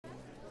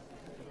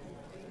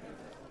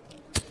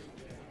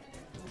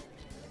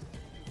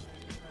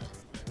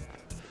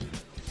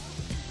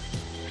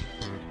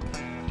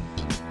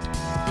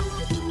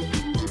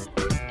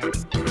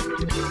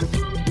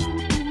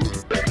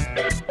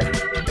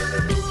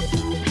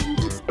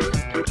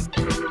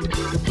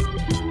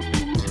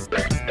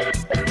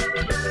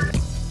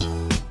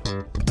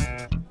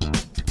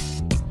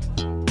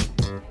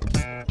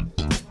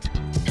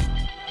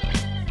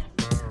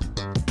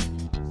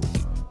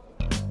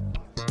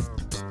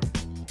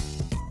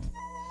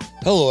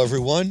Hello,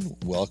 everyone.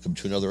 Welcome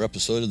to another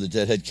episode of the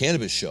Deadhead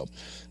Cannabis Show.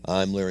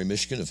 I'm Larry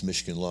Michigan of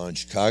Michigan Law in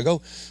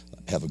Chicago.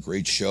 Have a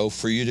great show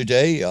for you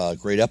today.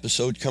 Great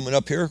episode coming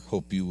up here.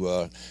 Hope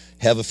you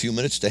have a few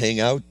minutes to hang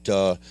out,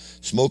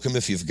 smoke them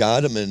if you've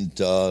got them, and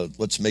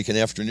let's make an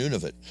afternoon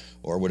of it,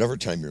 or whatever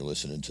time you're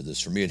listening to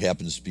this. For me, it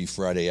happens to be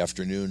Friday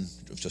afternoon,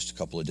 just a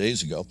couple of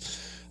days ago,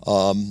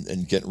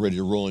 and getting ready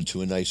to roll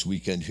into a nice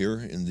weekend here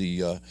in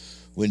the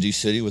Windy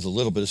City with a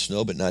little bit of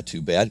snow, but not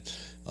too bad.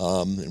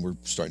 And we're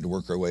starting to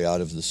work our way out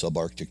of the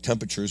subarctic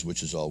temperatures,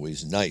 which is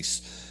always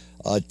nice.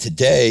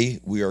 Today,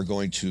 we are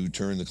going to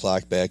turn the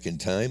clock back in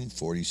time,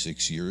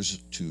 46 years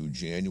to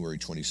January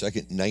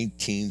 22nd,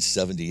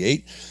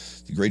 1978.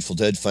 The Grateful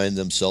Dead find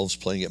themselves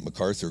playing at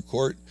MacArthur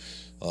Court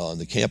on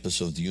the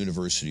campus of the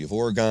University of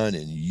Oregon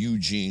in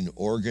Eugene,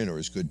 Oregon, or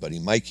as good buddy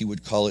Mikey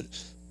would call it,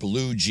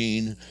 Blue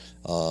Gene,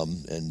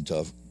 and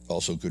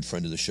also a good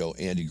friend of the show,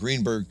 Andy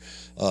Greenberg,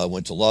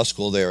 went to law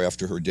school there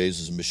after her days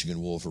as a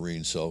Michigan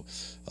Wolverine, so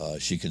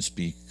she can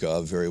speak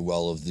very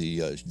well of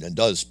and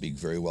does speak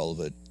very well of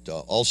it.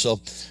 Also,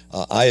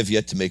 I have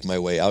yet to make my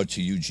way out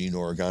to Eugene,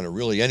 Oregon, or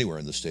really anywhere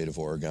in the state of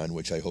Oregon,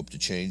 which I hope to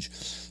change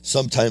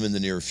sometime in the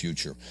near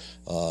future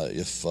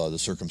if the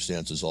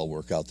circumstances all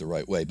work out the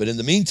right way. But in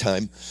the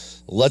meantime,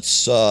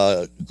 let's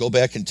go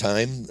back in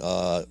time,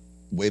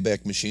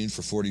 Wayback Machine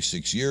for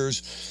 46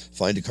 years,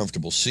 find a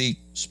comfortable seat,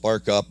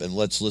 spark up, and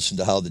let's listen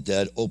to how the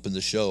Dead opened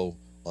the show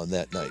on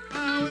that night.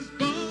 I was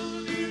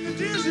born in the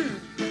desert,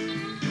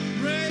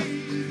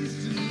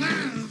 raised in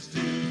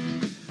limestone.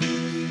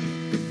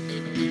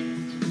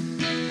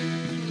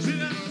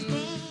 Said I was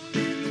born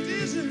in the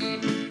desert,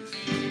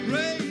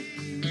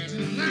 raised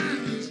in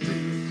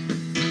limestone.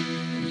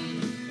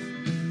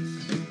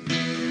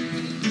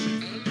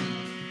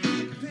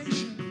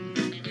 Patient,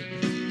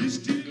 you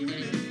steal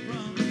women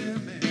from their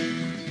man.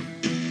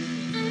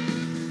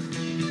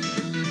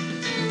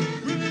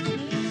 Running a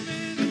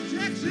woman in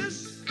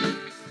Texas,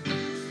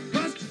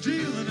 bust a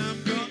deal and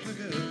I'm gone to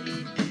go.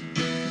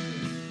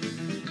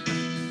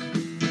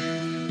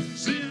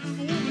 See, I'm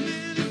a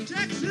woman in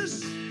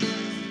Texas,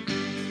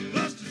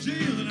 bust a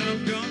deal and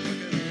I'm gone to go.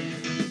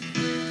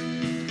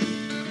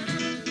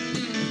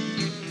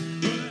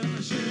 Well,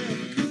 the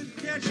sheriff couldn't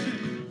catch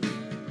me,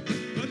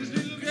 but his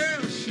little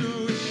girl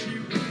sure as she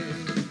was.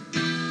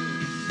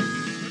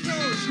 But no,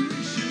 she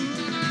was sure.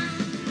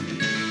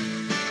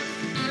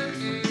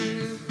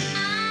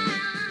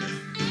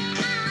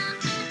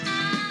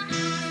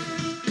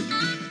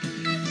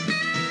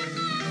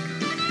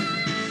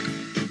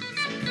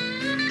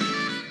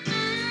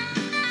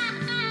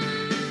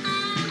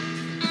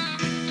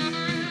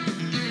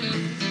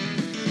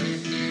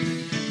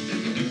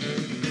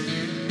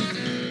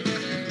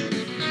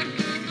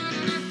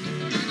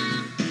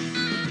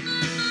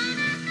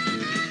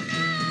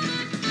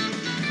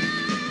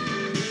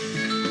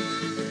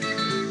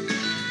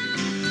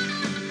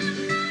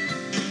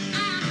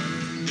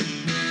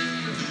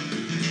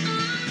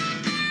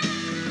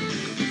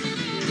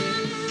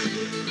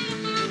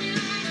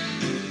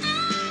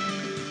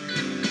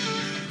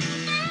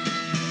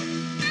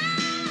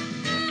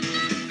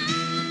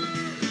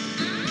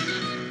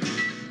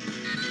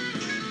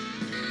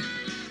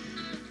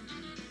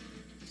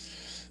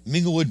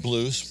 Minglewood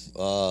Blues,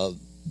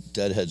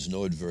 Deadheads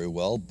know it very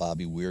well.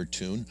 Bobby Weir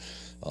tune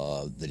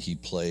that he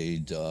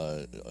played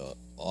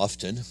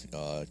often,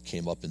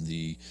 came up in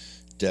the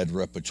Dead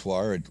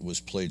repertoire. It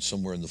was played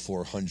somewhere in the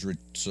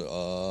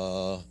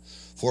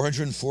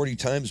 440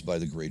 times by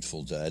the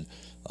Grateful Dead.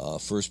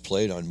 First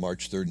played on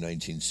March 3rd,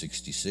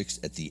 1966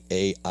 at the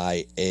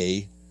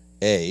AIAA,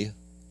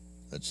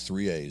 that's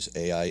three A's,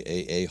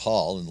 AIAA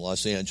Hall in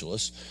Los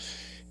Angeles.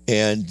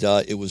 And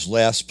it was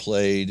last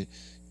played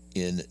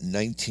in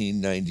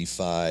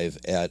 1995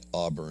 at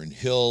Auburn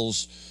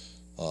Hills,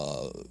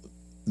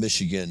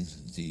 Michigan,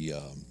 the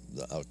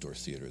outdoor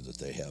theater that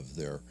they have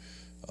there.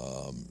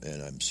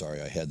 And I'm sorry,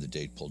 I had the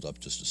date pulled up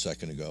just a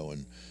second ago,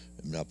 and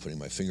I'm not putting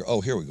my finger. Oh,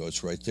 here we go.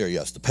 It's right there.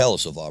 Yes, the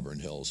Palace of Auburn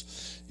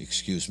Hills,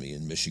 excuse me,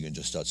 in Michigan,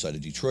 just outside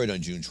of Detroit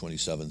on June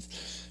 27th,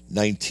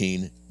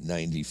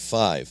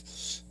 1995.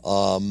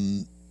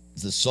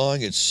 The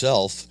song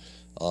itself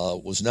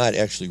was not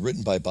actually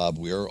written by Bob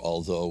Weir,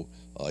 although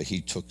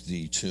he took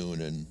the tune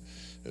and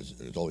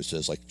it always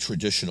says like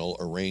traditional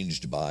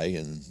arranged by,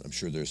 and I'm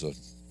sure there's a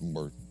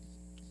more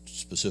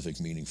specific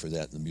meaning for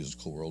that in the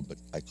musical world, but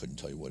I couldn't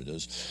tell you what it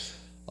is.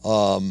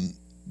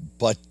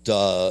 But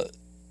the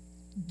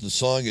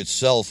song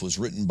itself was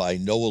written by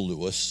Noah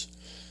Lewis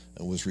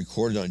and was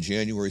recorded on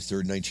January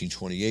 3rd,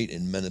 1928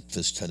 in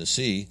Memphis,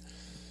 Tennessee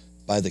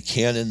by the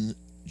Cannon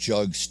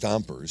Jug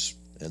Stompers.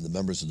 And the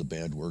members of the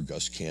band were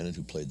Gus Cannon,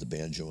 who played the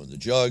banjo and the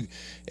jug,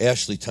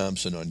 Ashley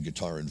Thompson on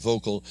guitar and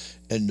vocal,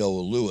 and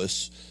Noah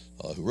Lewis,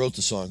 who wrote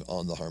the song,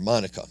 on the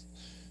harmonica.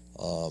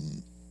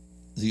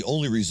 The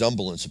only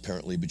resemblance,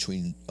 apparently,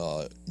 between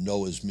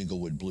Noah's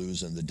Minglewood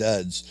Blues and the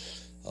Dead's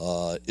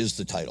is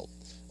the title.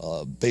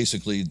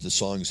 Basically, the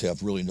songs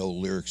have really no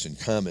lyrics in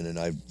common, and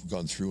I've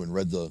gone through and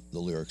read the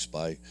lyrics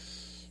by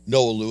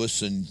Noah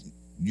Lewis, and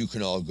you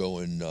can all go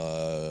and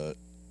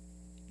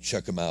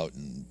check them out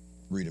and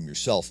read them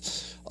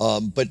yourself.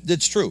 But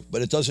it's true,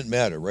 but it doesn't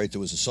matter, right?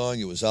 There was a song,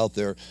 it was out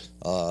there.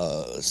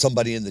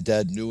 Somebody in the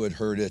Dead knew it,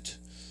 heard it,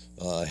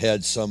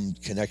 had some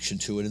connection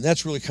to it. And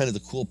that's really kind of the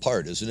cool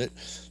part, isn't it?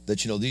 That,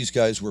 these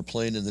guys were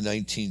playing in the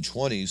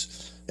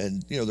 1920s,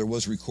 and, there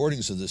was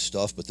recordings of this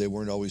stuff, but they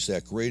weren't always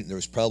that great. And there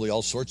was probably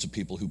all sorts of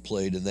people who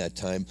played in that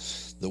time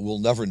that we'll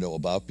never know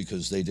about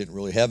because they didn't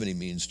really have any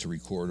means to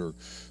record or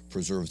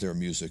preserve their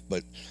music.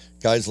 But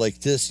guys like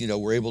this,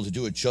 were able to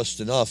do it just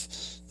enough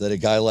that a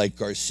guy like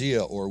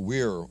Garcia or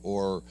Weir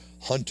or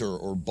Hunter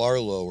or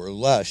Barlow or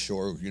Lesh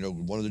or,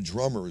 one of the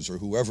drummers or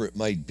whoever it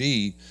might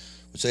be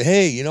would say,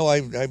 hey, I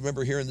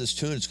remember hearing this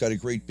tune. It's got a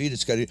great beat.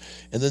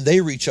 And then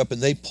they reach up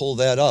and they pull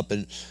that up.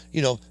 And,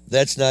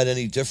 that's not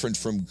any different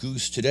from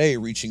Goose today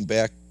reaching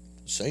back,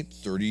 say,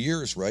 30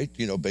 years, right?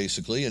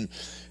 Basically.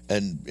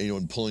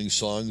 And pulling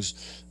songs,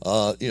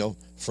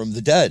 from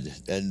the Dead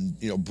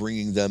and,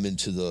 bringing them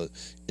into the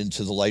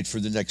light for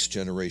the next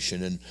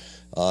generation.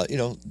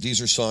 And,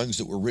 these are songs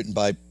that were written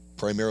by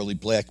primarily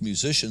black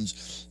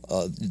musicians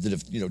that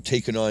have,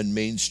 taken on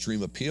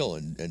mainstream appeal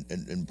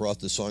and brought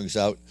the songs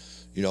out,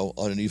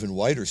 on an even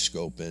wider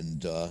scope.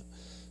 And,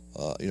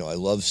 I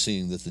love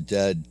seeing that the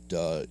Dead,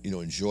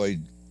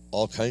 enjoyed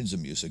all kinds of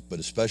music, but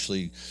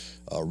especially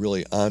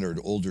really honored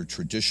older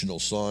traditional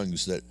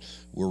songs that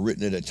were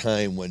written at a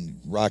time when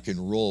rock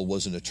and roll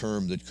wasn't a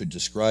term that could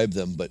describe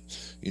them, but,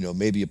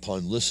 maybe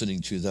upon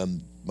listening to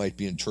them might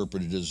be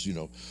interpreted as,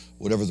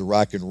 whatever the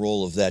rock and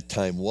roll of that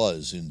time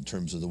was in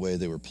terms of the way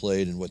they were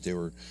played and what they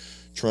were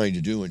trying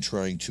to do and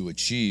trying to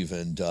achieve.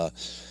 And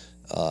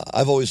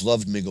I've always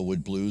loved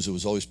Minglewood Blues. It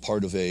was always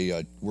part of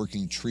a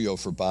working trio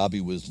for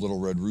Bobby with Little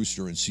Red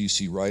Rooster and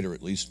C.C. Ryder,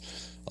 at least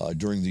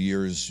during the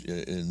years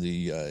in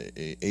the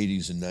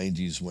 80s and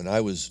 90s when I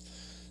was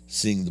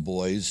seeing the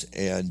boys.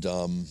 And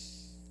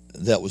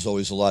that was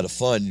always a lot of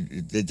fun.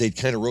 They'd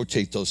kind of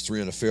rotate those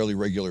three on a fairly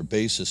regular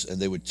basis, and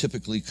they would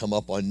typically come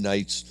up on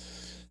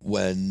nights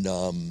when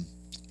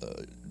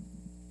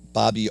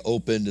Bobby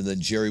opened, and then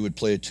Jerry would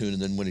play a tune,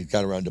 and then when he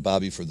got around to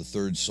Bobby for the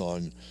third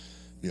song,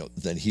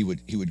 then he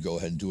would go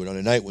ahead and do it. On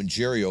a night when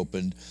Jerry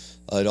opened,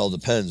 it all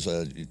depends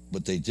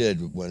what they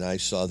did. When I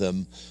saw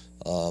them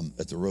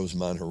at the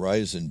Rosemont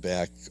Horizon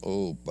back,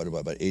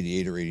 about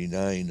 88 or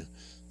 89,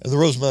 and the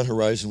Rosemont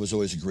Horizon was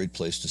always a great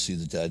place to see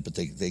the Dead, but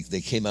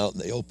they came out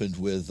and they opened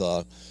with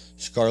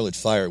Scarlet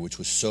Fire, which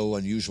was so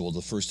unusual,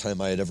 the first time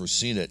I had ever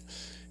seen it.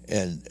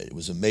 And it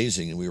was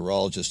amazing, and we were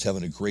all just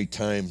having a great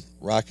time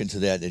rocking to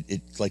that.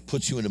 It like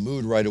puts you in a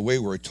mood right away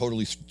where it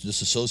totally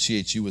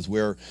disassociates you with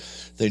where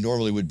they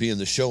normally would be in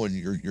the show, and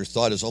your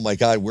thought is, oh my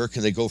God, where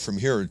can they go from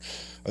here?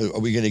 Are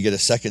we going to get a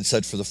second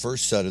set for the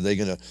first set? Are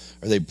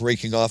they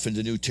breaking off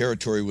into new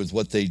territory with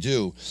what they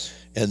do?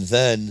 And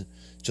then,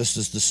 just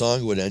as the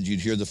song would end, you'd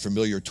hear the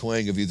familiar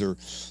twang of either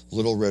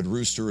Little Red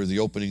Rooster or the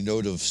opening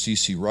note of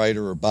C.C.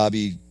 Ryder or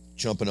Bobby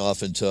jumping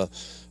off into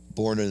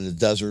Born in the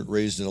Desert,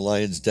 Raised in a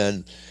Lion's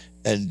Den.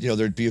 And,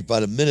 there'd be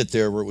about a minute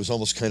there where it was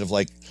almost kind of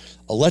like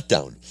a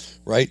letdown,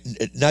 right?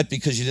 Not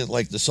because you didn't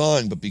like the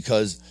song, but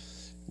because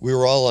we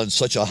were all on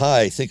such a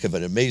high. Think of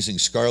an amazing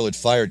Scarlet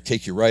Fire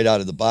take you right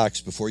out of the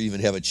box before you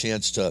even have a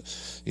chance to,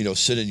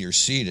 sit in your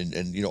seat.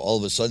 And all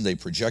of a sudden they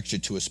project you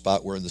to a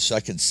spot where in the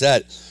second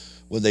set,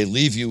 when they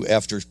leave you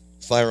after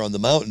Fire on the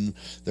Mountain,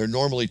 they're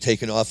normally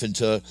taken off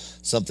into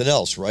something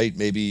else, right?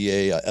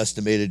 Maybe a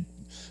estimated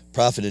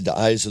Prophet into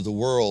Eyes of the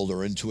World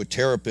or into a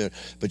Terrapin,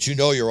 but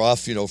you're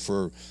off,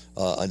 for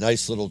a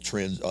nice little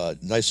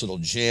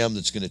jam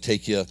that's going to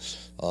take you,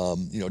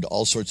 to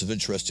all sorts of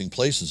interesting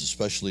places,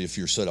 especially if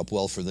you're set up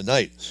well for the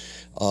night.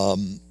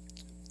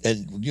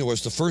 And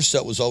whereas the first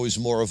set was always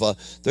more of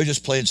they're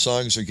just playing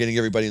songs, they're getting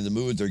everybody in the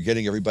mood, they're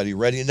getting everybody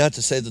ready. And not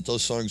to say that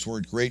those songs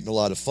weren't great and a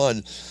lot of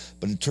fun,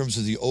 but in terms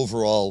of the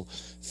overall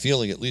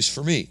feeling, at least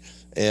for me,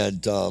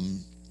 and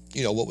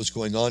what was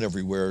going on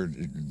everywhere,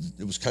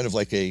 it was kind of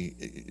like the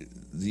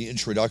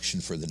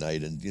introduction for the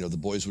night. And, the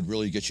boys would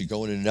really get you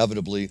going. And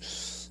inevitably,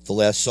 the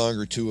last song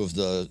or two of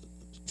the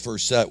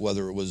first set,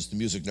 whether it was The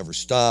Music Never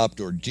Stopped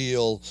or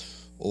Deal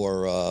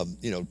or,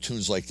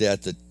 tunes like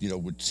that,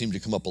 would seem to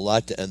come up a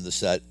lot to end the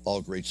set.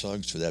 All great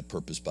songs for that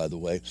purpose, by the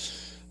way.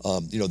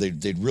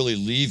 They'd really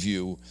leave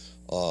you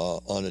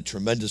on a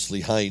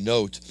tremendously high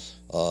note,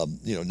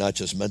 not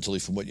just mentally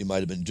from what you might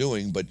have been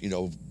doing, but,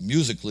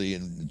 musically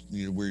and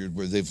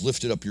where they've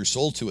lifted up your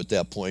soul to at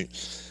that point.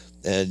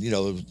 And, it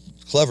was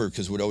clever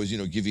because it would always,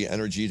 give you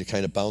energy to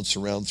kind of bounce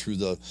around through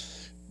the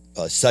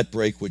set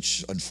break,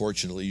 which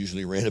unfortunately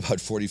usually ran about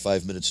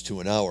 45 minutes to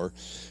an hour,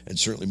 and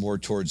certainly more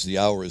towards the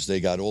hour as they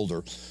got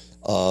older.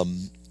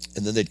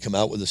 And then they'd come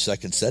out with a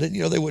second set, and,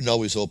 they wouldn't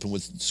always open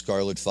with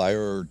Scarlet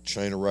Fire or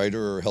China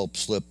Rider or Help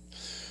Slip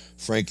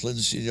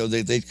Franklin's.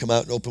 They'd come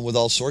out and open with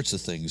all sorts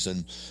of things.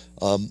 And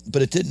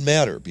but it didn't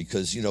matter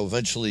because,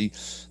 eventually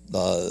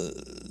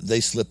they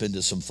slip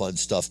into some fun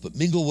stuff. But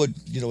Minglewood,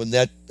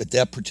 at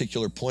that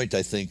particular point,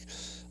 I think,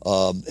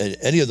 and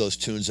any of those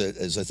tunes,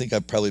 as I think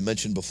I've probably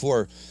mentioned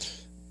before,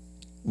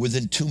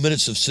 within 2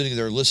 minutes of sitting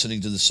there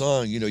listening to the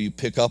song, you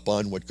pick up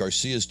on what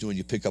Garcia's doing,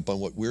 you pick up on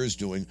what Weir's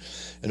doing,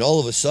 and all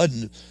of a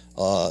sudden,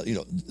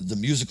 the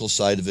musical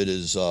side of it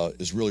is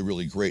really,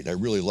 really great, and I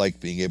really like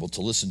being able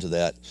to listen to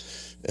that.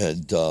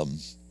 And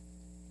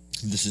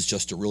this is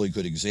just a really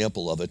good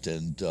example of it,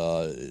 and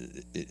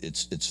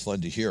it's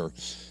fun to hear.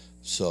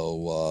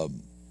 So,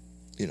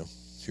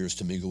 here's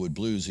to Minglewood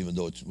Blues, even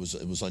though it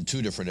was on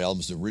two different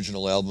albums, the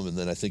original album, and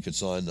then I think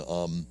it's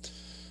on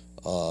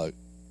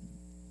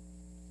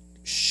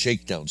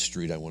Shakedown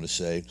Street, I want to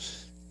say,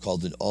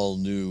 called an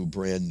all-new,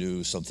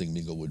 brand-new something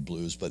Minglewood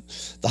Blues. But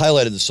the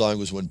highlight of the song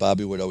was when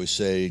Bobby would always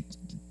say,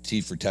 T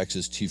for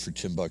Texas, T for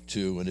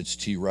Timbuktu, and it's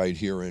T right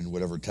here in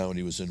whatever town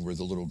he was in where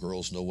the little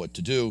girls know what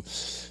to do.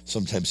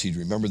 Sometimes he'd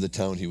remember the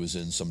town he was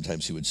in.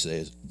 Sometimes he would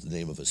say the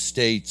name of a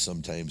state.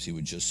 Sometimes he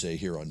would just say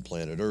here on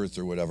planet Earth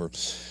or whatever.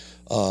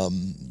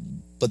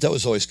 But that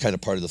was always kind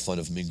of part of the fun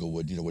of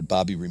Minglewood. Would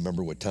Bobby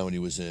remember what town he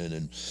was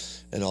in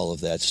and all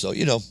of that? So,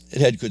 it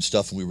had good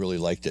stuff, and we really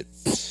liked it.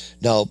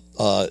 Now,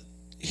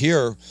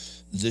 here,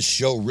 this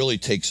show really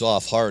takes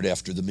off hard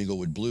after the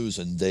Minglewood Blues,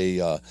 and they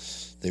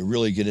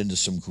really get into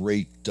some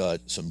great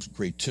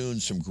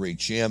tunes, some great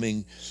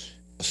jamming.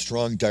 A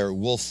strong Dire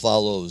Wolf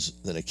follows,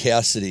 then a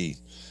Cassidy,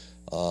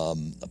 a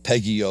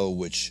Peggy-O,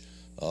 which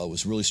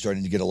was really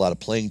starting to get a lot of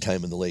playing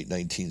time in the late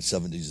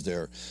 1970s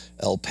there.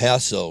 El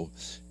Paso,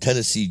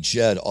 Tennessee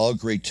Jed, all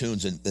great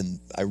tunes, and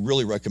I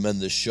really recommend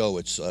this show.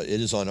 It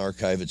is on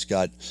archive. It's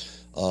got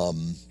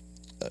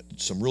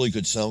some really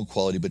good sound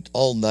quality, but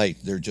all night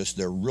they're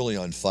really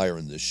on fire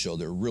in this show.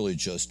 They're really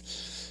just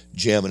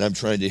jamming. I'm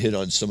trying to hit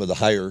on some of the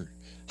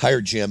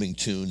higher jamming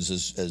tunes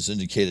as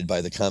indicated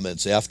by the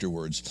comments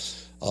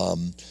afterwards.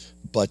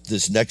 But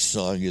this next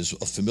song is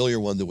a familiar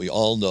one that we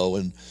all know,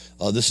 and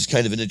this is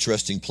kind of an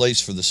interesting place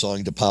for the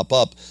song to pop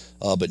up,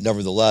 but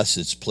nevertheless,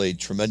 it's played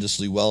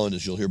tremendously well, and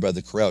as you'll hear by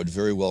the crowd,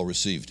 very well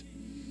received.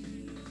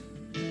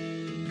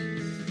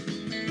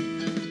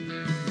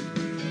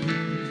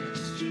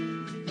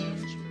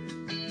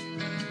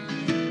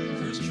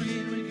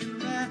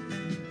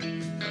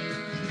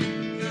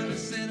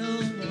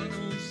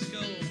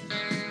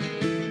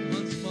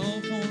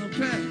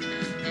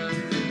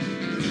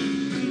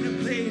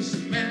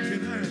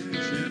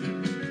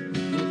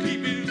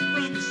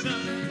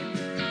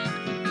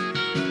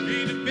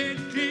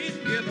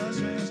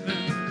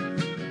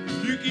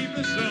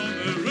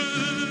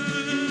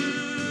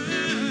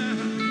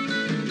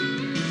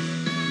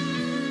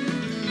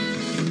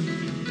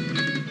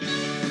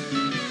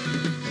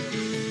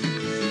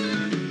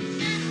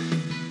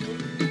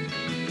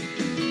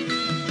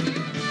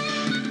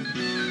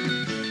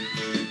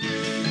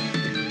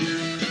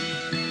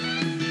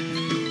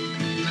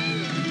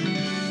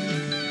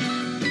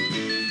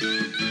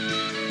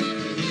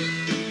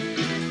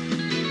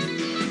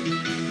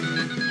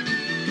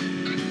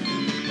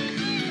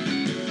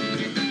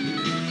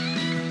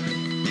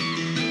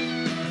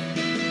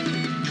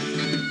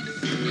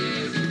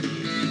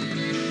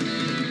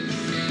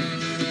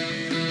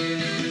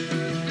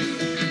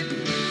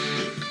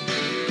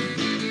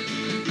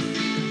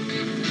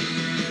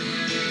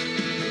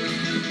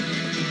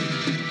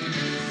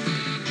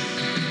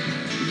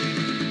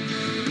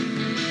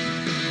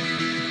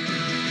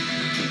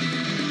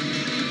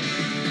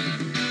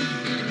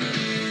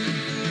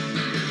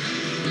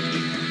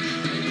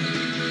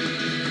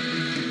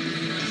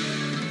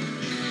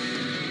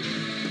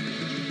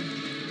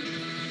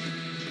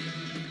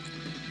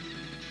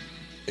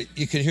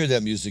 You can hear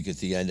that music at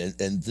the end,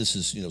 and this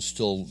is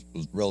still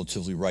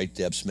relatively right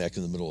dab smack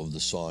in the middle of the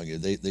song.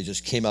 They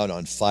just came out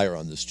on fire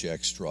on this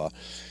Jack Straw,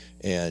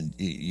 and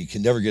you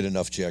can never get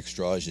enough Jack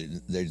Straws.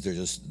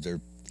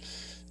 They're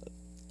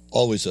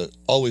always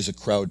a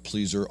crowd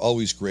pleaser,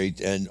 always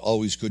great, and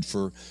always good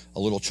for a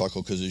little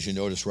chuckle, because as you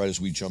notice, right as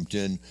we jumped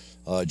in,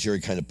 Jerry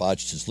kind of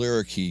botched his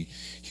lyric. He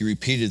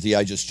repeated the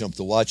 "I just jumped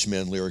the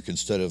Watchman" lyric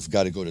instead of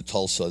 "Got to go to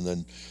Tulsa," and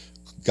then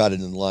got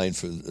it in line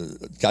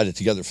got it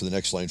together for the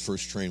next line,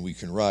 "First train we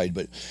can ride."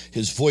 But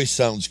his voice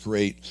sounds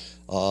great.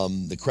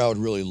 The crowd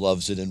really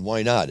loves it, and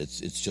why not?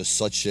 It's just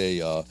such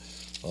a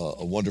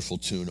wonderful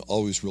tune.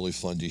 Always really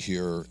fun to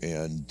hear,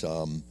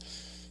 and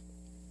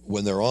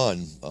when they're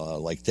on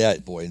like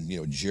that, boy,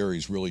 and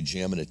Jerry's really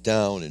jamming it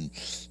down, and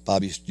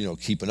Bobby's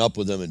keeping up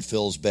with him, and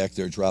Phil's back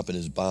there dropping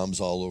his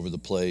bombs all over the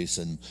place,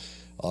 and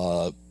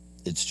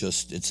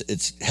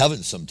it's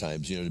heaven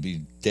sometimes, to be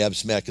dab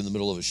smack in the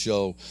middle of a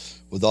show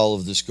with all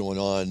of this going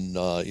on.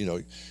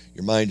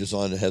 Your mind is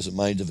on, it has a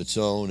mind of its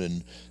own,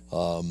 and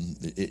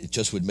it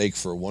just would make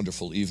for a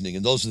wonderful evening.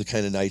 And those are the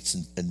kind of nights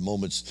and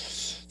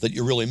moments that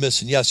you really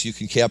miss. And yes, you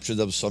can capture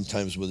them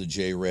sometimes with a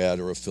J-Rad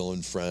or a Phil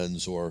and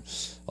Friends or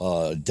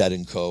Dead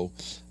and Co.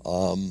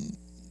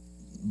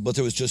 But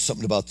there was just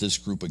something about this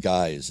group of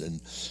guys,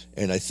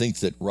 and I think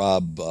that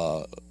Rob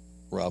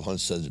Hunt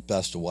said it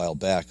best a while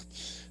back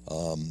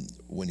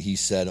when he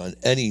said, on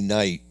any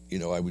night,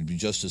 I would be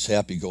just as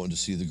happy going to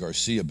see the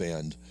Garcia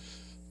band,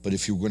 but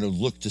if you were going to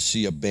look to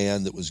see a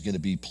band that was going to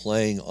be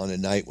playing on a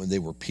night when they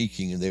were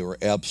peaking and they were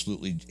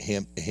absolutely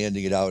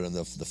handing it out on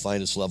the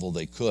finest level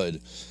they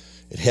could,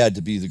 it had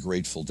to be the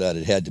Grateful Dead.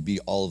 It had to be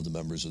all of the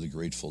members of the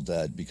Grateful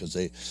Dead, because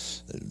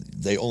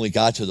they only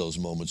got to those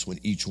moments when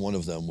each one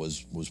of them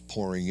was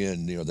pouring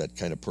in, that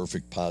kind of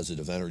perfect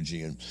positive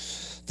energy. And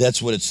that's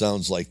what it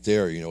sounds like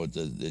there.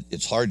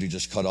 It's hard to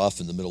just cut off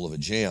in the middle of a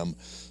jam.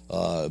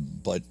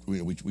 But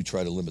we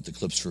try to limit the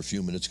clips for a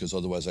few minutes, because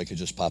otherwise I could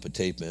just pop a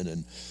tape in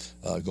and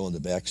go in the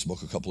back,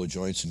 smoke a couple of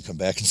joints, and come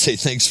back and say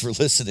thanks for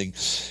listening,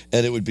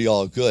 and it would be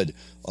all good.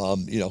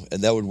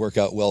 And that would work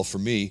out well for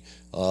me.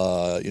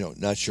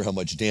 Not sure how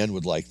much Dan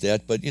would like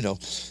that, but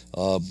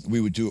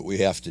we would do what we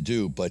have to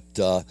do. But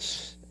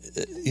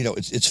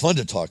it's fun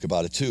to talk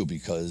about it too,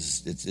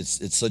 because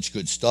it's such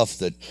good stuff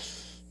that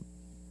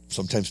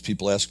sometimes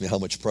people ask me, how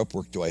much prep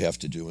work do I have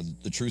to do? And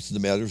the truth of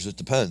the matter is, it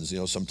depends.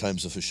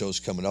 Sometimes if a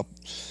show's coming up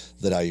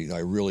that I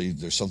really,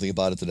 there's something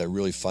about it that I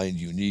really find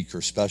unique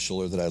or special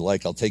or that I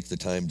like, I'll take the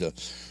time to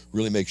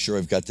really make sure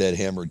I've got that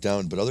hammered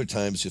down. But other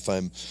times, if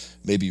I'm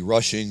maybe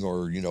rushing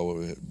or,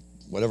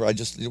 whatever, I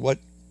just,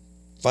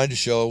 find a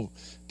show,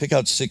 pick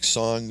out 6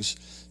 songs,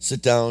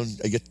 sit down.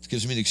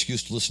 Gives me an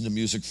excuse to listen to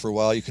music for a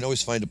while. You can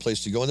always find a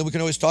place to go, and then we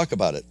can always talk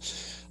about it.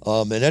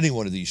 And any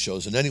one of these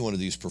shows and any one of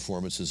these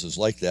performances is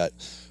like that,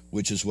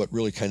 which is what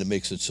really kind of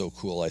makes it so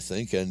cool, I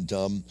think, and,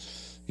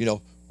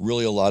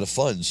 really a lot of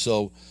fun.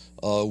 So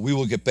we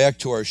will get back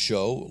to our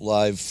show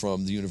live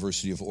from the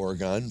University of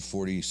Oregon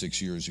 46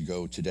 years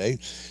ago today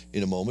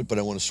in a moment, but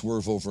I want to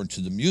swerve over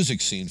into the music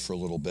scene for a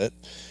little bit.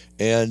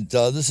 And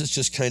this is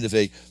just kind of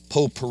a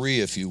potpourri,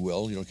 if you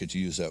will. You don't get to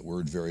use that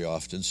word very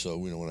often, so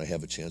when I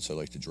have a chance, I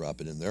like to drop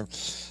it in there,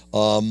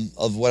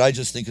 of what I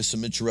just think is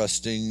some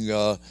interesting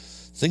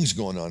things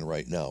going on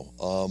right now.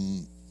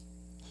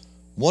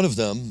 One of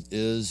them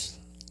is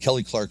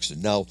Kelly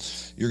Clarkson. Now,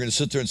 you're going to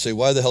sit there and say,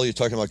 why the hell are you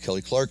talking about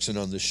Kelly Clarkson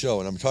on this show?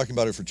 And I'm talking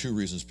about it for 2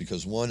 reasons.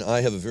 Because one,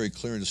 I have a very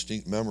clear and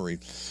distinct memory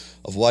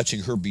of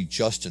watching her beat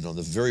Justin on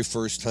the very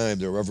first time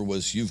there ever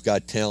was You've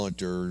Got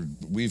Talent or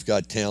We've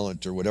Got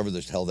Talent or whatever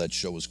the hell that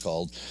show was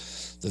called.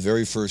 The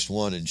very first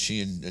one, and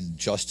she and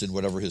Justin,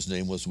 whatever his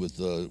name was, with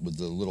the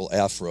little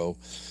afro,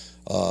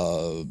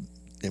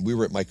 and we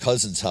were at my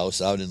cousin's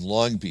house out in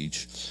Long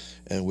Beach.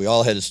 And we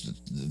all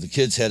the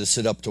kids had to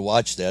sit up to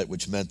watch that,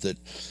 which meant that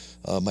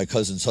my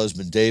cousin's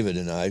husband, David,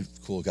 and I,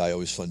 cool guy,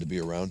 always fun to be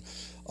around,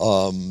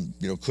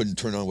 couldn't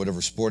turn on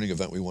whatever sporting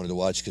event we wanted to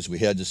watch, because we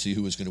had to see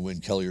who was going to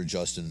win, Kelly or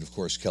Justin. And of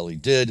course, Kelly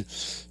did.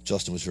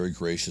 Justin was very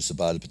gracious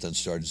about it, but then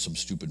started some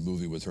stupid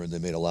movie with her, and they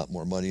made a lot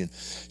more money. And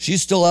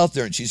she's still out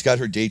there, and she's got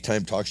her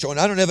daytime talk show. And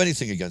I don't have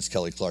anything against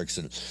Kelly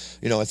Clarkson.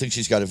 I think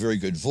she's got a very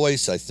good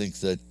voice. I think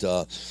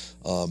that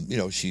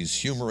she's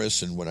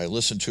humorous, and when I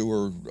listen to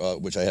her,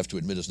 which I have to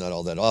admit is not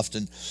all that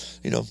often,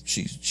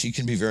 she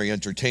can be very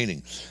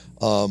entertaining.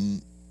 But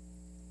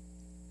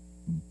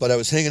I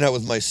was hanging out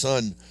with my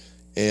son,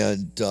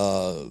 and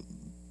the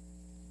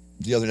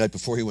other night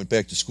before he went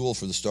back to school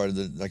for the start of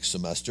the next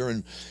semester,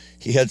 and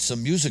he had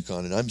some music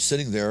on, and I'm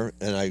sitting there,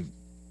 and it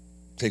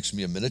takes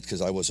me a minute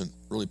because I wasn't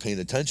really paying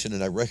attention,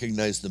 and I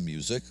recognized the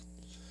music,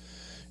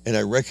 and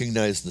I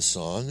recognized the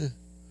song,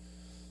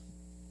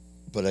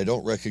 but I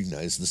don't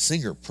recognize the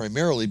singer,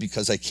 primarily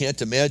because I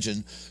can't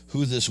imagine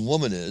who this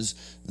woman is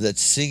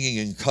that's singing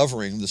and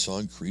covering the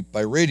song Creep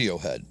by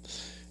Radiohead.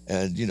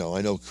 And,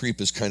 I know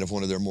Creep is kind of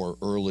one of their more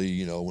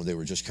early, when they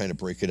were just kind of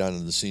breaking out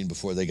into the scene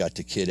before they got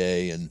to Kid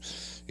A and,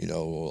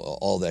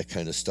 all that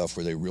kind of stuff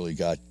where they really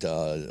got,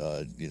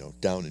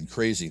 down and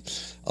crazy.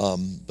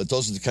 But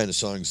those are the kind of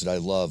songs that I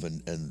love,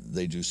 and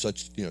they do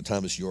such,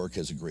 Thomas York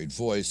has a great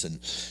voice, and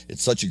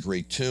it's such a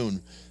great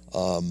tune.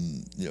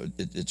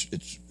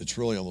 It's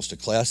really almost a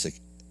classic.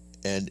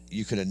 And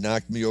you could have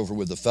knocked me over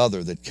with a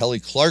feather that Kelly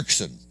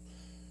Clarkson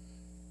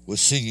was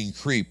singing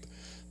Creep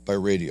by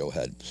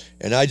Radiohead.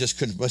 And I just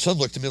couldn't. My son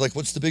looked at me like,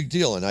 what's the big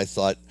deal? And I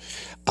thought,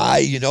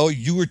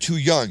 you were too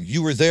young.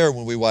 You were there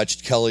when we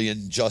watched Kelly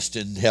and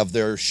Justin have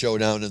their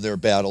showdown and their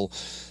battle,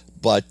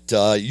 but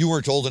you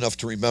weren't old enough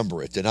to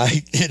remember it. And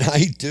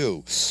I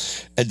do.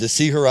 And to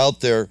see her out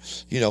there,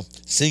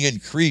 singing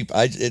Creep,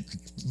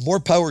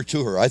 more power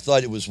to her. I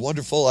thought it was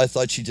wonderful. I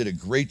thought she did a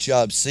great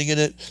job singing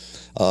it.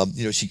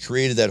 She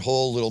created that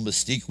whole little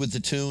mystique with the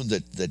tune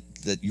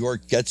that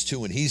York gets to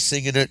when he's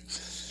singing it.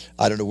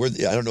 I don't know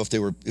if they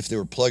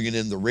were plugging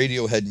in the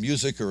Radiohead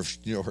music, or if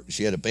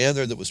she had a band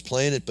there that was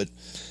playing it, but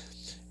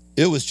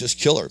it was just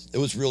killer. It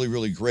was really,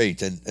 really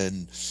great.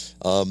 And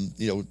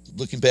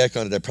looking back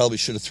on it, I probably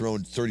should have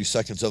thrown 30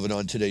 seconds of it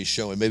on today's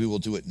show, and maybe we'll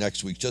do it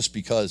next week, just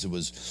because it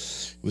was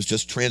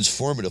just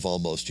transformative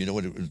almost.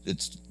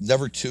 It's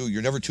never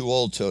you're never too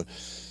old to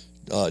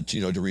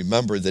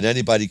remember that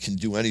anybody can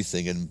do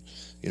anything. And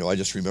I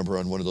just remember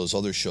on one of those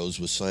other shows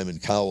with Simon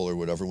Cowell or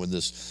whatever, when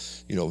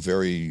this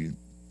very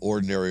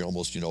ordinary,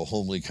 almost,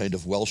 homely kind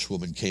of Welsh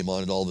woman came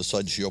on, and all of a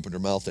sudden she opened her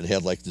mouth and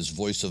had like this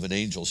voice of an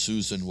angel,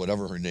 Susan,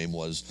 whatever her name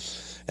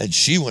was. And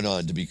she went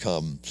on to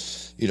become,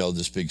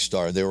 this big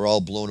star. They were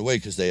all blown away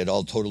because they had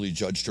all totally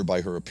judged her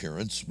by her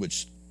appearance,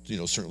 which,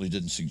 certainly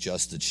didn't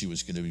suggest that she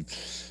was going to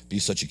be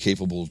such a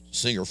capable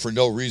singer for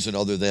no reason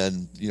other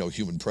than,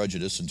 human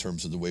prejudice in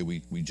terms of the way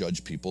we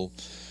judge people,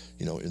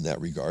 in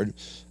that regard.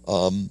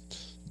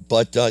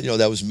 But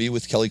that was me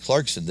with Kelly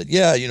Clarkson.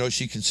 That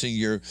she can sing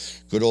your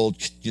good old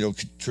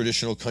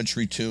traditional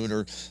country tune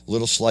or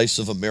little slice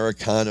of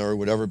Americana or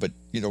whatever. But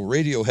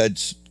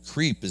Radiohead's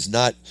 "Creep" is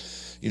not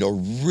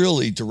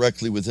really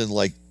directly within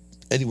like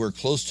anywhere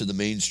close to the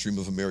mainstream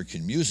of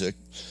American music.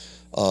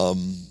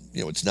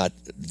 It's not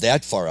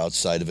that far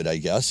outside of it, I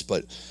guess.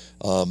 But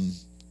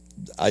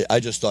I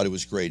just thought it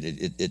was great.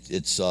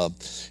 It's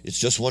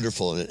just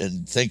wonderful,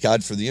 and thank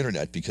God for the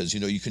internet, because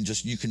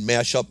you can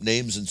mash up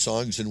names and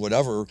songs and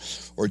whatever,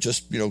 or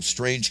just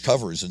strange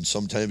covers, and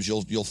sometimes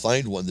you'll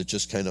find one that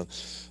just kind of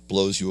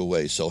blows you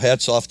away. So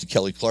hats off to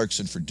Kelly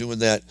Clarkson for doing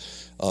that.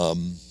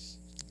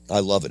 I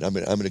love it. I'm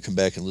going to come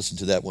back and listen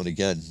to that one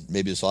again,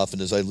 maybe as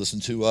often as I listen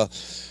to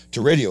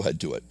Radiohead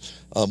do it,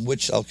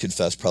 which I'll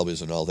confess probably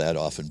isn't all that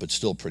often, but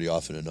still pretty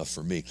often enough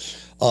for me.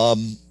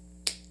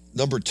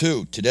 Number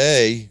 2,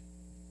 today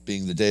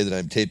being the day that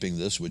I'm taping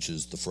this, which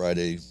is the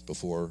Friday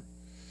before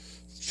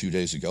a few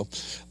days ago.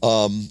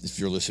 If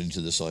you're listening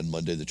to this on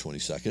Monday the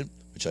 22nd,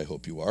 which I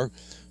hope you are,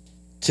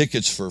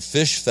 tickets for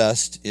Fish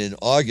Fest in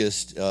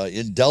August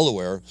in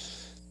Delaware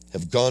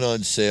have gone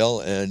on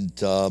sale, and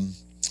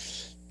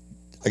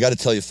I got to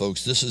tell you,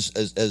 folks, this is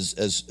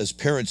as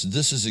parents,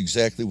 this is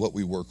exactly what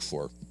we work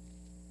for.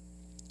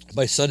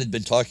 My son had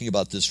been talking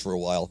about this for a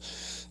while.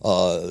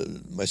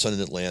 My son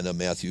in Atlanta,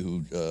 Matthew,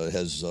 who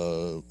has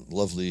a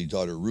lovely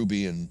daughter,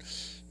 Ruby, and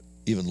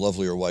even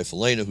lovelier wife,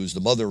 Elena, who's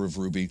the mother of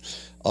Ruby.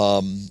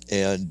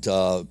 And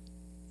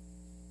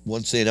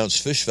once they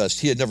announced Fish Fest,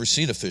 he had never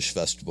seen a Fish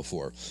Fest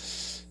before,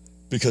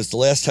 because the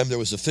last time there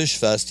was a Fish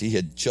Fest, he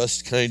had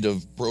just kind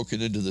of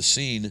broken into the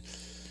scene.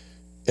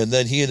 And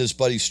then he and his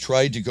buddies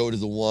tried to go to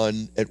the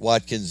one at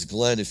Watkins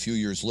Glen a few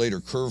years later,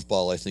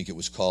 Curveball, I think it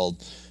was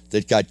called,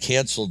 that got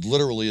canceled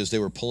literally as they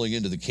were pulling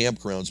into the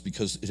campgrounds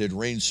because it had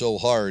rained so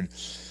hard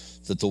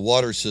that the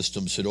water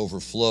systems had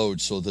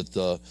overflowed, so that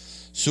the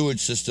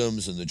sewage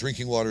systems and the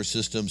drinking water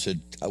systems had,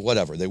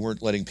 whatever, they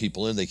weren't letting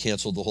people in. They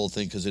canceled the whole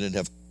thing because they didn't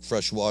have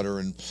fresh water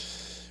and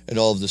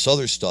all of this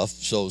other stuff.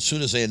 So as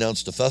soon as they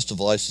announced the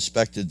festival, I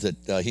suspected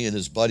that he and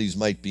his buddies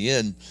might be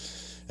in.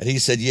 And he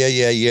said,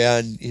 yeah.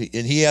 And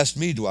he asked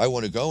me, do I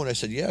want to go? And I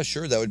said, yeah,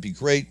 sure, that would be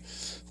great.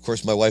 Of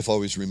course, my wife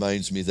always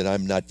reminds me that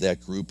I'm not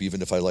that group,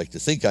 even if I like to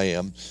think I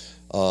am.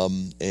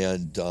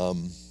 And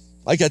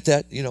I get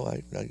that.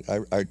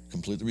 I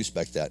completely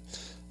respect that.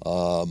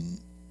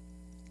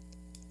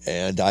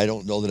 And I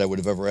don't know that I would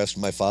have ever asked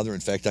my father.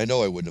 In fact, I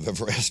know I wouldn't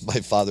have ever asked my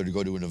father to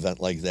go to an event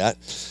like that,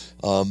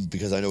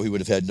 because I know he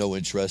would have had no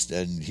interest,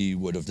 and he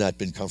would have not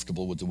been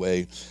comfortable with the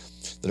way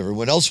that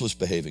everyone else was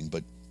behaving.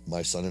 But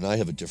my son and I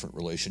have a different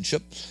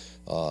relationship.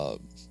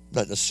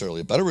 Not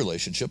necessarily a better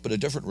relationship, but a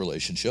different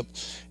relationship.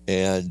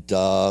 And,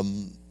 I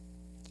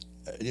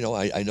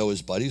know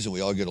his buddies, and we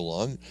all get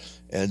along.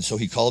 And so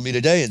he called me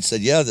today and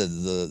said, yeah,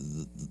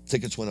 the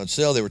tickets went on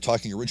sale. They were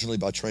talking originally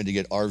about trying to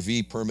get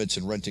RV permits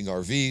and renting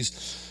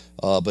RVs.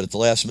 But at the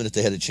last minute,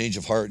 they had a change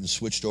of heart and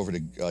switched over to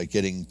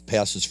getting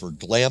passes for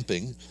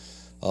glamping.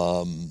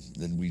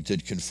 And we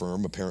did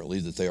confirm, apparently,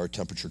 that they are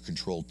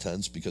temperature-controlled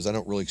tents, because I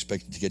don't really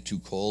expect it to get too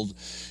cold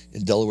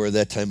in Delaware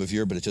that time of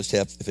year, but it just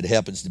if it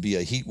happens to be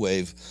a heat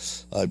wave,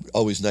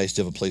 always nice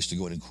to have a place to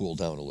go in and cool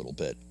down a little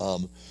bit.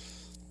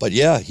 But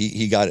yeah,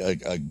 he got a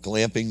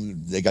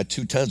glamping. They got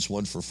 2 tents,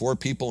 one for 4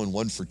 people and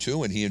one for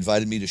 2, and he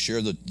invited me to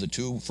share the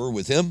 2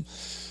 with him.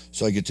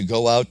 So I get to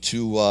go out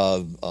to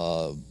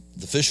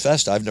the Fish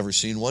Fest. I've never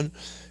seen one,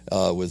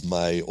 with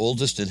my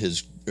oldest and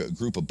his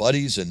group of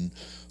buddies, and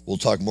we'll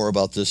talk more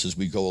about this as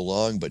we go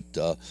along, but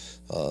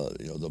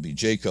there'll be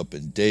Jacob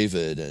and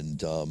David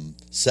and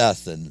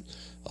Seth and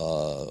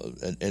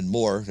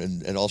more,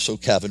 and also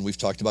Kevin. We've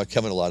talked about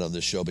Kevin a lot on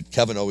this show, but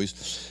Kevin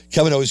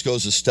always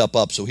goes a step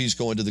up. So he's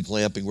going to the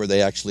glamping where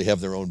they actually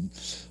have their own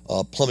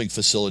plumbing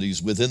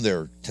facilities within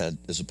their tent,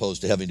 as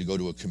opposed to having to go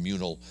to a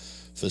communal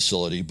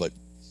facility. But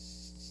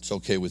it's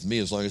okay with me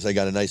as long as I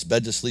got a nice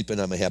bed to sleep in.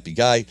 I'm a happy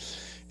guy,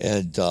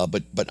 and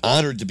but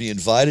honored to be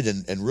invited,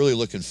 and really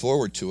looking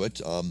forward to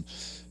it.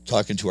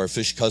 Talking to our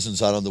fish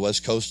cousins out on the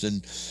West Coast,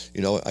 and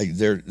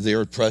they're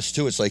impressed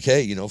too. It's like,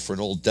 hey, for an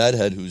old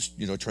deadhead who's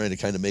trying to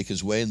kind of make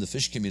his way in the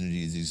fish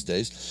community these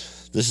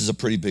days, this is a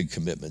pretty big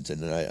commitment.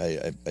 And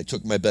I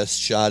took my best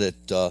shot at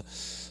the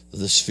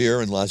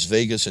Sphere in Las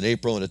Vegas in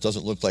April, and it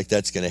doesn't look like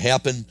that's going to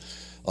happen,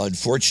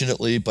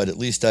 unfortunately. But at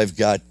least I've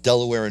got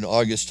Delaware in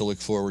August to look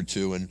forward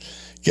to, and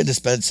getting to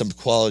spend some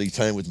quality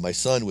time with my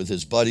son, with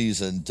his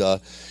buddies, and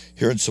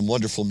hearing some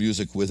wonderful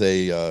music with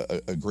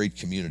a great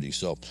community.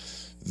 So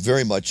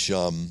very much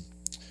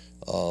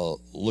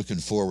looking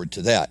forward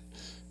to that.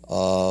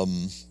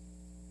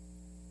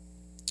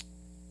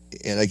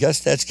 And I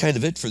guess that's kind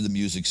of it for the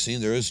music scene.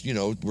 There is,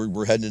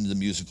 we're heading into the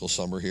musical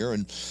summer here,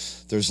 and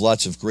there's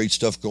lots of great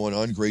stuff going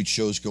on, great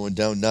shows going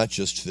down, not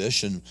just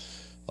Fish, and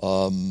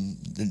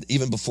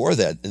even before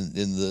that, in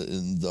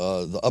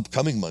the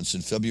upcoming months,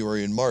 in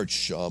February and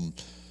March,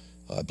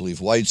 I believe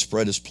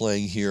Widespread is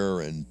playing here,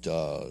 and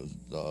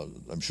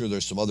I'm sure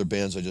there's some other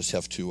bands. I just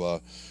have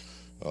to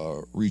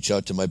reach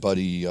out to my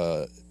buddy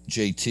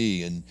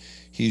JT, and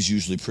he's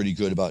usually pretty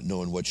good about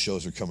knowing what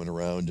shows are coming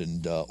around,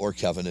 and or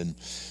Kevin, and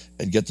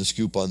get the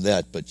scoop on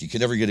that. But you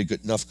can never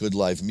get enough good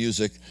live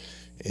music,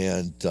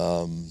 and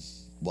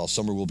while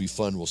summer will be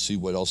fun, we'll see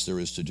what else there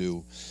is to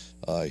do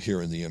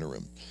here in the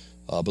interim.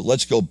 But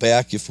let's go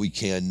back, if we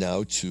can,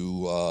 now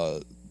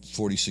to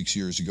 46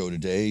 years ago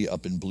today,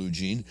 up in Blue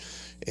Jean.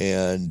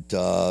 And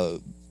the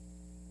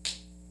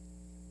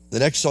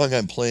next song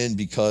I'm playing,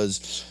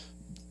 because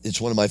it's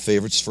one of my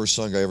favorites, first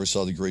song I ever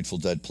saw the Grateful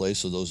Dead play,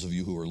 so those of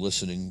you who are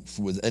listening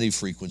with any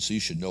frequency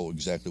should know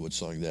exactly what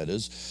song that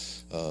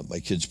is. My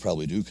kids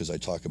probably do, because I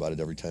talk about it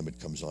every time it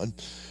comes on.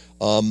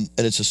 And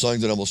it's a song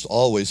that almost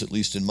always, at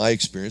least in my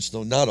experience,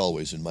 though not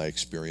always in my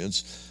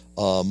experience,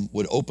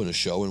 would open a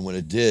show. And when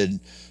it did,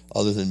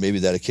 other than maybe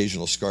that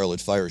occasional Scarlet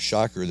Fire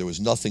shocker, there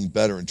was nothing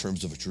better in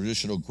terms of a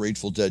traditional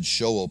Grateful Dead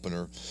show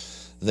opener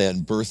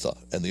than Bertha.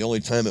 And the only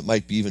time it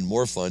might be even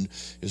more fun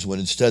is when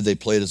instead they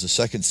play it as a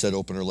second set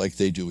opener like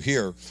they do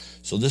here.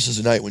 So this is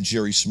a night when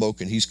Jerry's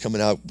smoking, he's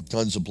coming out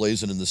guns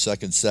a-blazing in the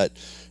second set,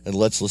 and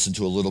let's listen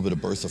to a little bit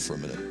of Bertha for a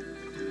minute.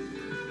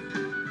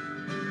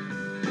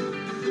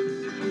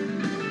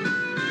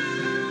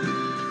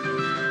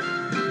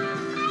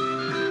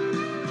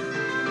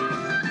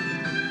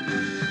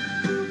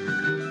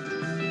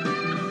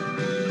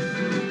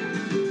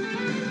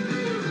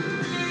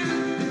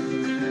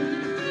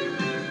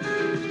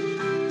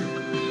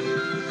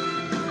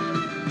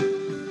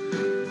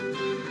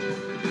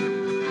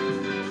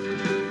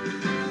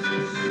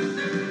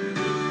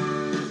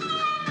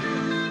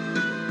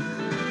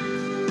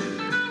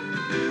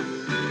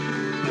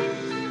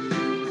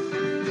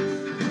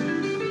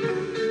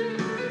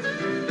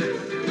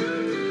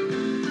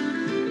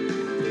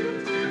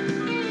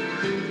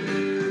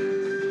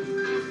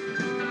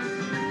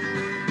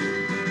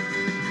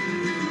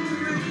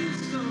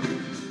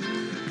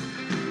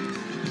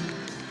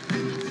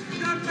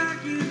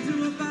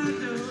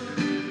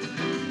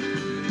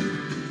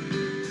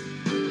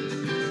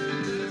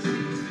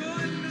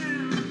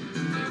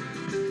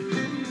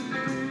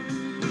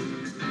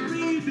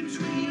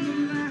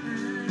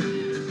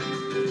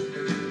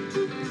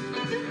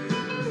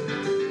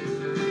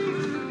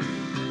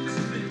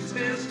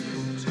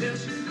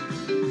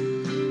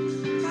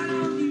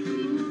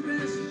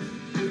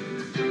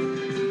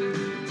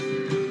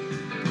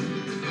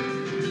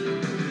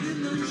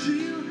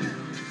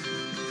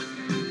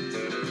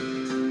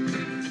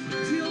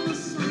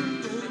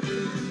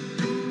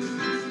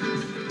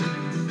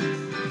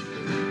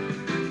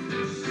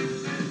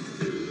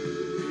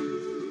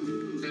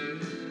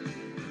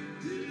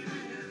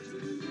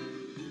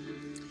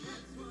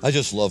 I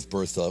just love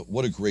Bertha.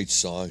 What a great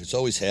song. It's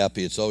always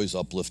happy. It's always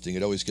uplifting.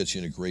 It always gets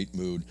you in a great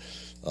mood.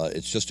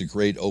 It's just a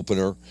great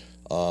opener,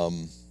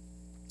 and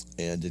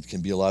it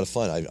can be a lot of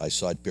fun. I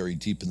saw it buried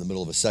deep in the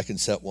middle of a second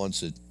set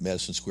once at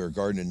Madison Square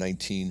Garden in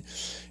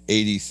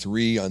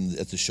 1983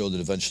 at the show that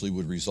eventually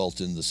would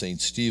result in the St.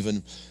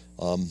 Stephen.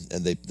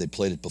 And they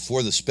played it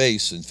before the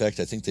Space. In fact,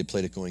 I think they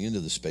played it going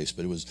into the Space,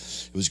 but it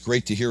was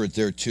great to hear it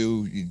there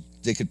too.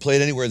 They could play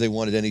it anywhere they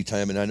wanted,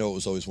 anytime, and I know it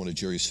was always one of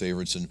Jerry's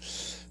favorites. And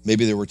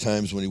maybe there were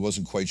times when he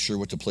wasn't quite sure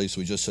what to play,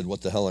 so he just said, "What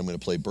the hell, I'm going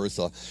to play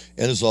Bertha."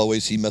 And as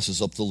always, he messes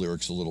up the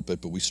lyrics a little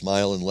bit, but we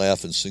smile and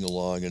laugh and sing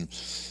along, and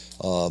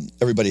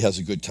everybody has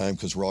a good time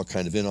because we're all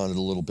kind of in on it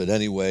a little bit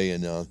anyway.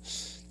 And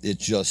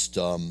it's just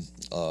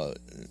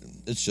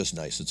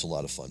nice. It's a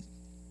lot of fun.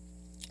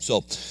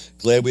 So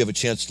glad we have a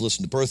chance to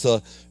listen to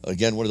Bertha.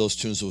 Again, one of those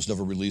tunes that was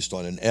never released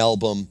on an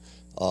album,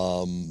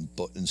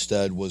 but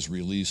instead was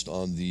released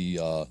on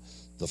the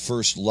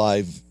first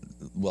live,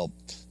 well,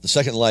 the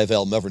second live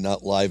album ever,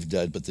 not Live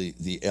Dead, but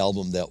the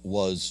album that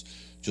was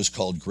just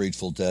called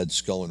Grateful Dead,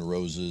 Skull and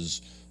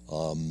Roses.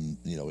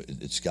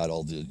 It's got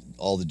all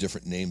the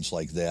different names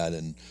like that,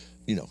 and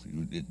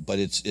but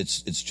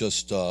it's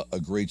just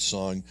a great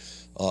song.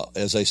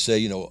 As I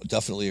say,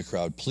 definitely a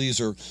crowd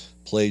pleaser.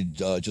 Played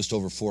just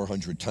over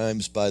 400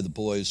 times by the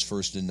boys,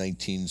 first in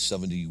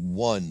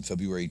 1971,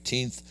 February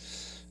 18th,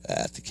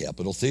 at the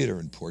Capitol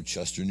Theater in Port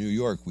Chester, New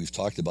York. We've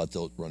talked about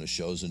the run of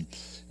shows, and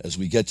as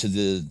we get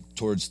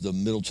towards the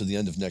middle to the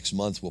end of next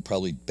month, we'll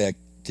probably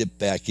dip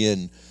back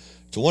in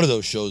to one of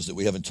those shows that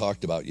we haven't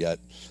talked about yet,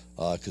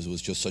 because it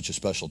was just such a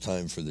special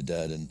time for the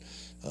Dead, and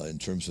in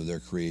terms of their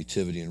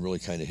creativity and really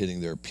kind of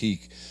hitting their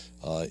peak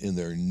in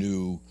their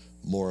new,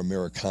 more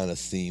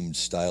Americana-themed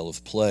style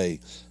of play.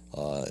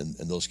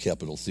 And those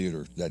Capitol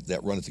Theater, that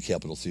run at the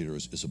Capitol Theater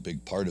is a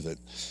big part of it.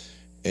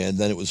 And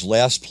then it was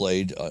last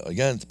played,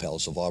 again, at the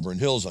Palace of Auburn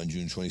Hills on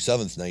June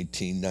 27th,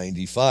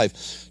 1995.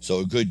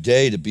 So a good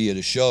day to be at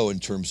a show in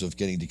terms of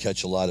getting to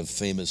catch a lot of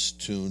famous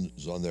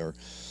tunes on their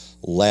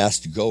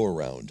last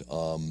go-around.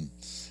 So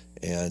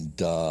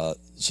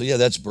yeah,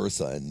 that's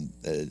Bertha, and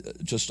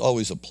just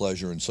always a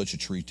pleasure and such a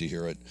treat to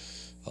hear it.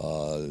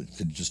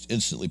 Could just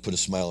instantly put a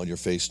smile on your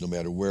face no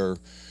matter where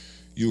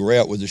you were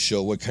at with the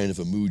show, what kind of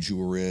a mood you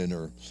were in,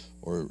 or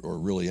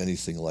really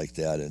anything like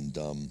that, and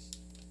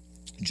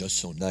just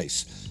so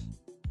nice.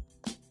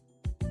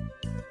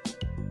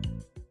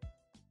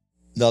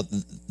 Now,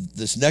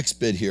 this next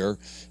bit here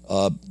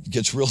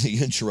gets really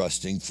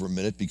interesting for a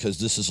minute, because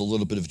this is a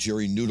little bit of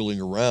Jerry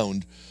noodling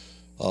around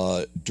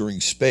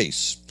during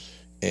space.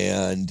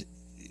 And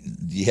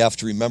you have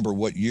to remember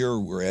what year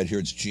we're at here.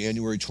 It's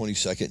January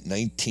 22nd,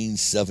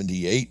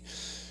 1978.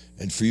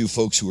 And for you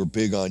folks who are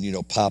big on,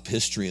 pop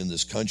history in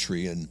this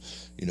country and,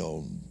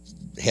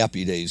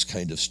 happy days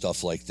kind of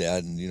stuff like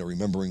that, and,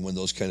 remembering when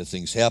those kind of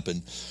things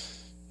happen,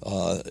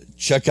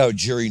 check out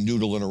Jerry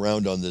noodling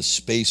around on this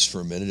space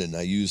for a minute. And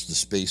I use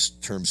the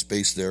term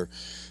space there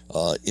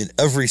in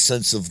every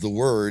sense of the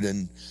word.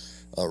 And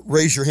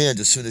raise your hand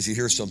as soon as you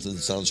hear something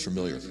that sounds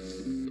familiar.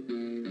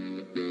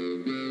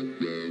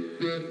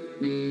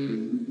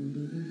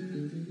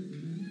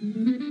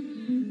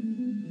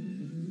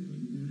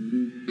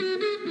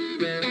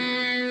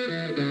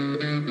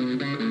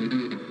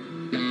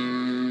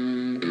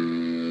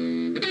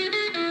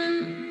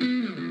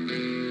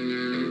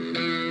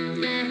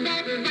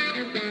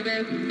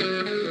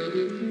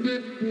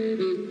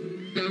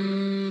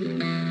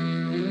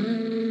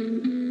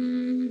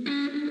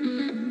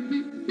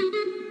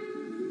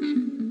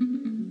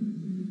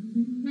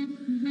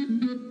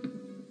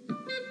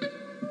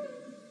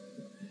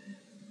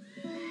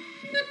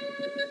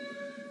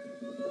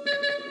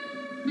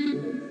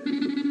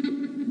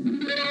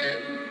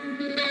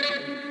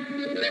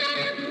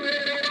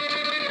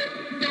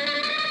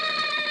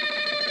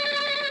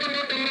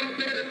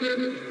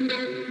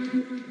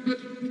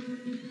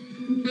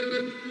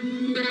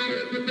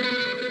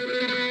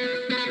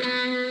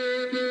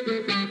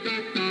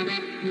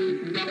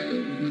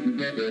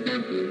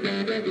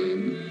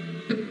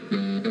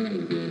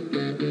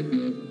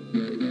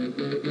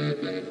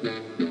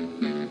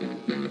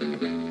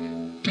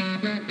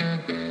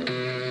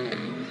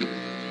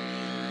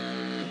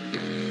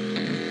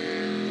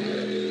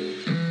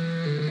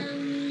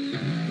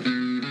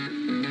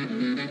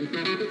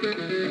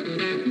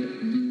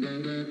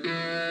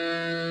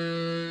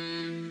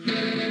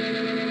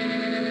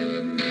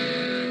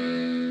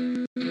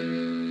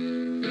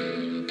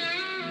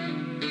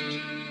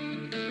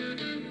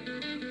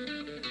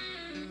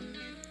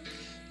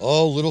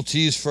 Oh, little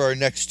tease for our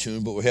next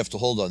tune, but we have to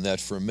hold on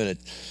that for a minute.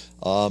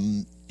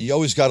 You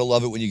always got to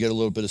love it when you get a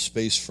little bit of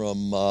space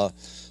from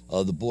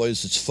the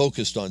boys that's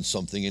focused on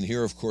something. And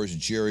here, of course,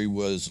 Jerry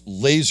was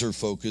laser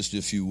focused,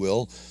 if you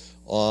will,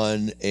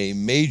 on a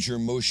major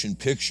motion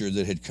picture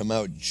that had come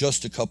out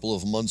just a couple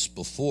of months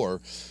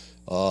before.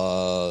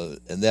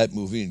 And that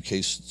movie, in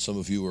case some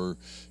of you are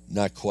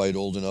not quite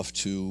old enough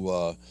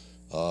to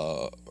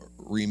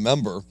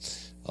remember,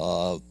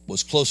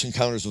 was Close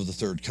Encounters of the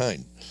Third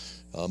Kind.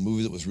 A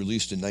movie that was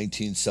released in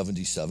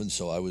 1977,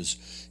 so I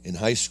was in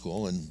high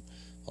school, and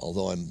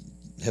although I'm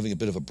having a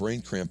bit of a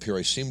brain cramp here,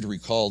 I seem to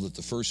recall that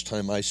the first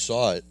time I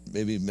saw it,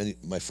 maybe many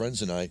my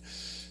friends and I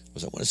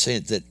want to say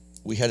that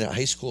we had a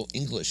high school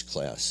English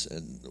class,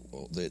 and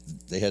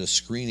they had a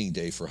screening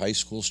day for high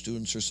school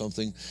students or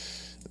something.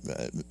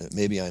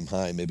 Maybe I'm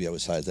high, maybe I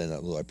was high then,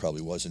 although I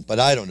probably wasn't, but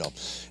I don't know.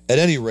 At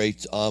any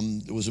rate,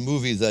 it was a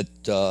movie that,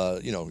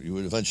 you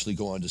would eventually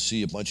go on to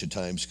see a bunch of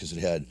times, because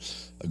it had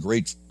a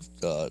great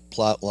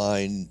plot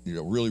line,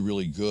 really,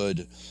 really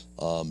good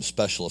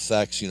special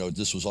effects.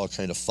 This was all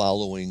kind of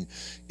following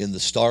in the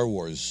Star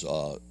Wars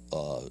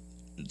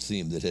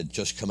theme that had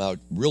just come out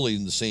really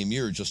in the same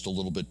year, just a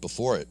little bit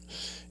before it.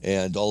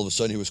 And all of a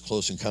sudden, here was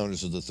Close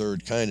Encounters of the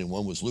Third Kind, and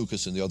one was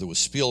Lucas and the other was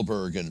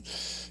Spielberg. And,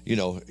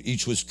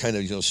 each was kind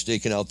of,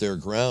 staking out their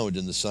ground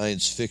in the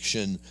science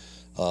fiction,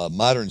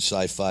 modern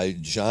sci-fi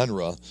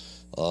genre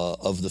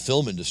of the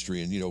film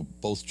industry, and,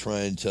 both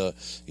trying to,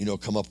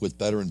 come up with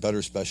better and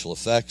better special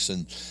effects.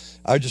 And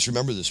I just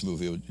remember this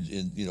movie,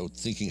 and,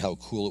 thinking how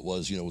cool it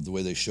was, the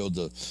way they showed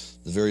the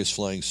various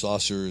flying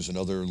saucers and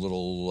other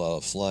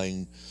little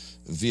flying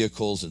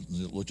vehicles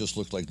that just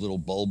looked like little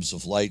bulbs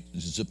of light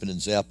zipping and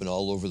zapping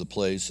all over the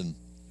place. And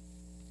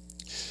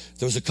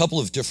there was a couple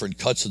of different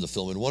cuts of the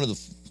film, and one of the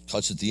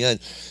cuts at the end,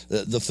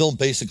 the film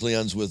basically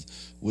ends with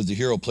the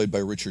hero played by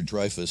Richard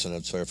Dreyfuss. And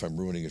I'm sorry if I'm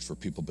ruining it for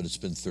people, but it's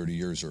been 30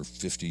 years or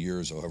 50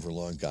 years, or however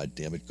long. God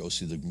damn it, go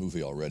see the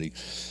movie already.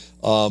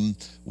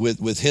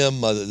 With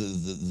him,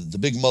 the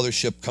big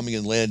mothership coming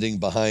and landing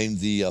behind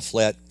the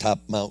flat top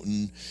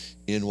mountain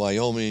in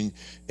Wyoming,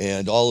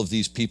 and all of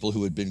these people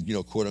who had been,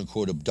 quote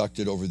unquote,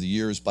 abducted over the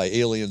years by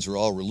aliens are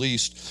all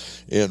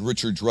released. And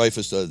Richard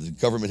Dreyfuss, the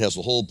government has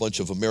a whole bunch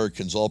of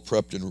Americans all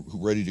prepped and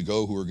ready to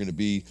go, who are going to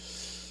be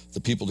the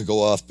people to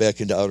go off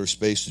back into outer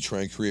space to try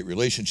and create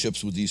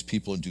relationships with these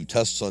people and do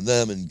tests on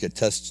them and get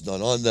tests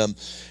done on them.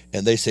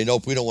 And they say,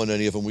 nope, we don't want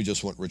any of them. We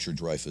just want Richard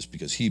Dreyfuss,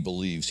 because he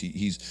believes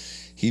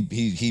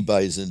he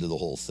buys into the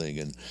whole thing.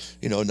 And,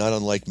 not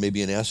unlike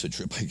maybe an acid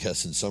trip, I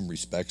guess, in some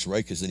respects,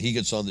 right? Because then he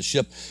gets on the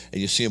ship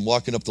and you see him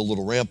walking up the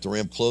little ramp. The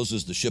ramp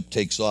closes, the ship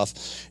takes off,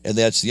 and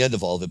that's the end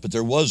of all of it. But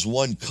there was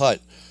one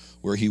cut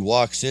where he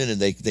walks in, and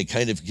they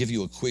kind of give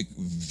you a quick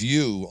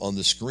view on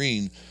the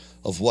screen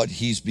of what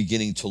he's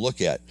beginning to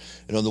look at.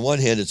 And on the one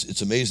hand,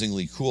 it's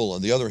amazingly cool.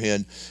 On the other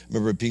hand, I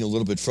remember it being a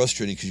little bit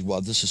frustrating, because, wow,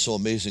 this is so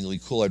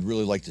amazingly cool. I'd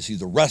really like to see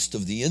the rest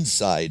of the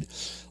inside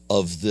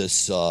of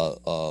this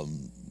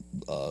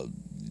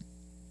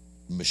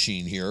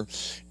machine here,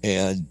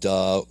 and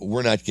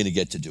we're not going to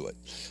get to do it.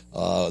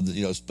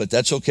 But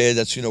that's okay.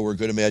 That's where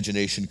good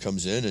imagination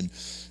comes in, and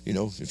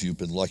if you've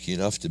been lucky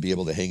enough to be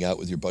able to hang out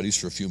with your buddies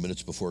for a few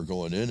minutes before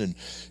going in, and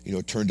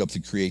turned up the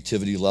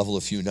creativity level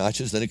a few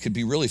notches, then it could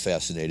be really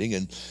fascinating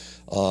and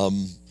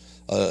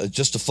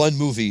just a fun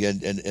movie,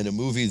 and a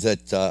movie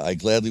that I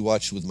gladly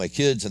watch with my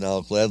kids, and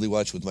I'll gladly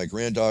watch with my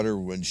granddaughter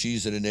when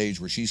she's at an age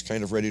where she's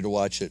kind of ready to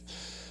watch it.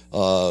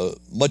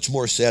 Much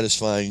more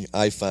satisfying,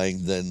 I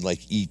find, than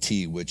like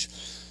E.T., which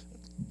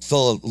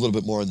fell a little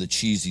bit more on the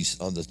cheesy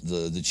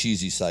the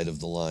cheesy side of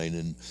the line.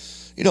 And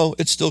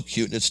it's still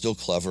cute and it's still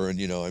clever, and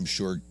I'm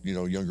sure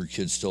younger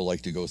kids still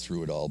like to go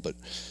through it all. But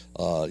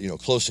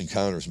Close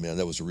Encounters, man,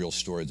 that was a real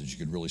story that you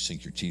could really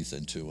sink your teeth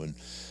into, and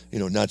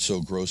not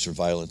so gross or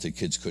violent that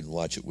kids couldn't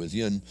watch it with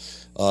you. And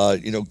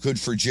good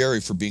for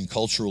Jerry for being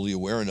culturally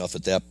aware enough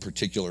at that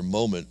particular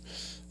moment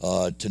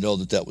to know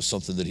that was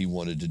something that he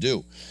wanted to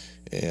do.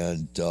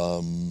 And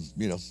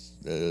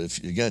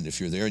if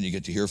you're there and you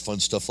get to hear fun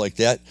stuff like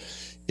that,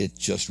 it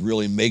just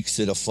really makes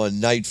it a fun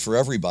night for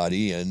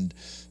everybody. And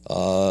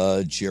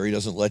Jerry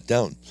doesn't let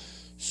down.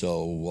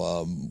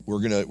 So we're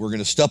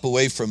gonna step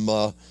away from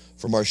our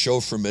show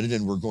for a minute,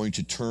 and we're going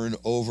to turn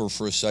over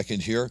for a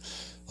second here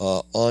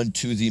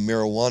onto the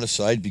marijuana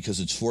side, because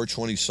it's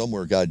 420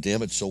 somewhere, God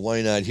damn it. So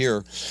why not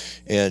here?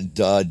 And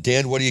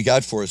Dan, what do you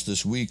got for us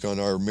this week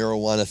on our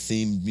marijuana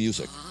themed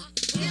music?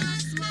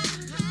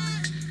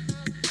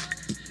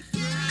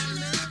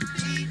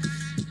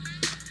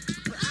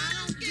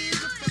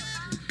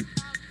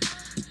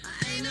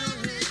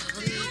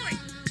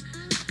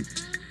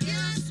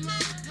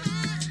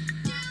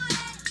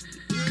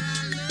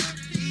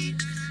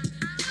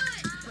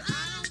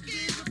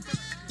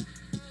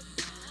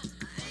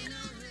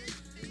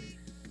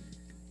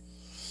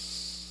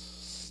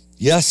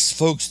 Yes,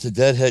 folks, the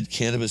Deadhead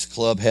Cannabis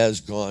Club has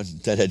gone.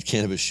 Deadhead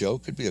Cannabis Show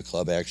could be a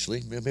club,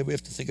 actually. Maybe we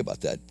have to think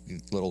about that.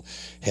 Little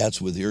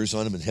hats with ears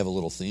on them and have a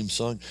little theme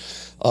song.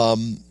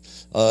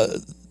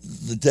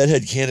 The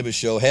Deadhead Cannabis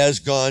Show has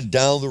gone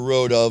down the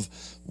road of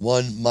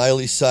one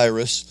Miley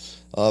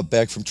Cyrus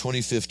back from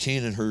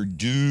 2015 and her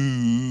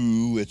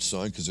Do It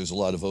song, because there's a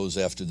lot of O's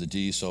after the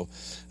D, so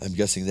I'm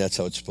guessing that's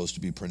how it's supposed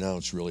to be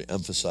pronounced, really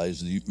emphasize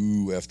the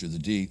ooh after the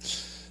D.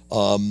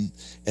 And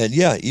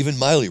yeah, even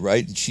Miley,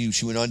 right? And she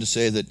went on to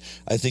say that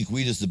I think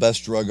weed is the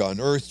best drug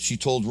on earth. She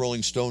told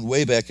Rolling Stone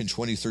way back in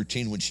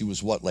 2013 when she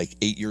was, like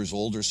 8 years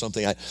old or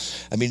something. I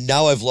mean,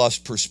 now I've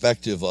lost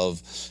perspective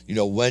of,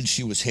 when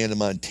she was Hannah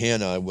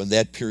Montana, when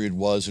that period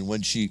was, and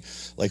when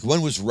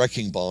when was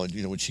Wrecking Ball,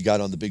 and, when she got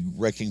on the big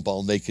Wrecking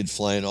Ball naked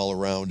flying all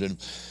around. And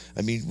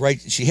I mean, right,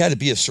 she had to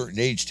be a certain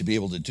age to be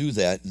able to do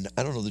that, and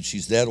I don't know that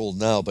she's that old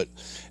now, but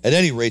at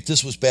any rate,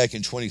 this was back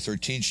in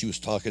 2013 she was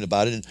talking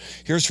about it, and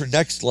here's her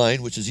next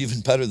line, which is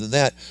even better than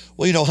that.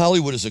 Well,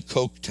 Hollywood is a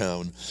coke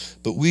town,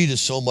 but weed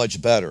is so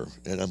much better.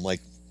 And I'm like,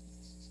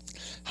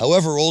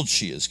 however old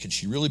she is, can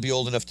she really be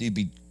old enough to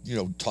be,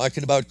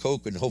 talking about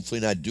coke and hopefully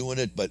not doing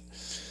it? But,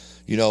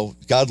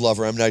 God love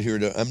her. I'm not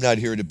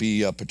here to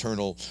be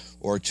paternal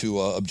or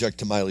to object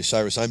to Miley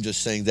Cyrus. I'm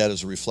just saying that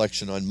as a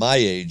reflection on my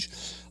age,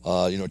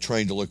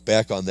 trying to look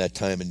back on that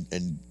time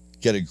and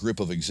get a grip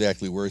of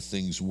exactly where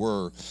things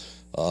were,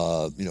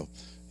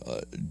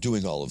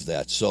 doing all of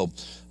that. So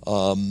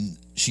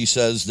she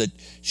says that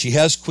she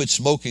has quit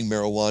smoking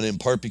marijuana in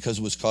part because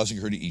it was causing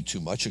her to eat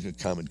too much, a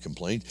common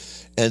complaint,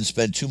 and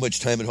spend too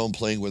much time at home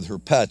playing with her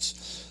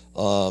pets.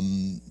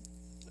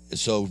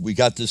 So we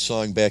got this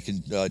song back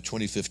in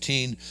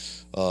 2015,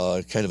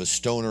 kind of a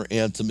stoner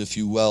anthem, if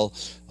you will.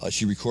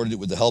 She recorded it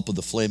with the help of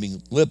the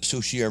Flaming Lips,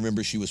 who I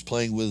remember she was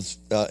playing with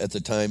at the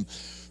time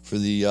for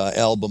the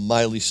album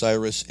Miley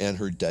Cyrus and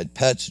Her Dead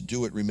Pets.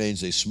 Do It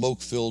remains a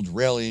smoke-filled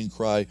rallying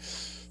cry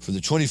for the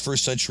 21st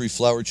century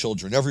flower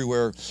children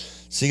everywhere.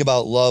 Sing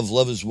about love.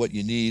 Love is what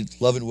you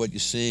need. Loving what you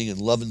sing, and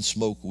loving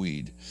smoke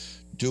weed.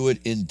 Do it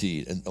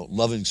indeed. And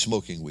loving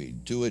smoking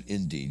weed. Do it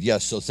indeed.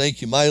 Yes, so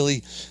thank you,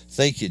 Miley.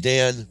 Thank you,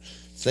 Dan.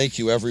 Thank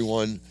you,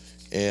 everyone.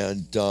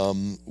 And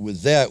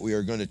with that, we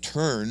are going to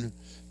turn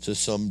to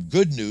some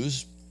good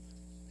news,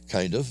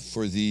 kind of,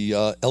 for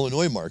the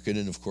Illinois market.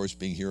 And, of course,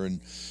 being here in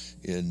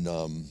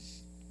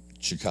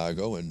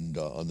Chicago and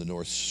on the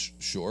North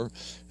Shore,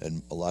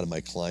 and a lot of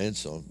my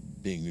clients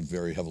being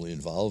very heavily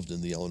involved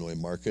in the Illinois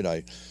market,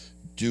 I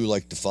do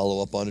like to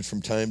follow up on it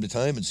from time to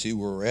time and see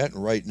where we're at.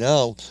 And right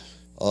now,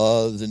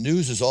 the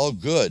news is all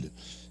good.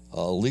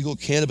 Legal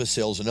cannabis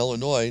sales in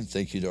Illinois.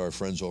 Thank you to our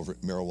friends over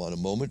at Marijuana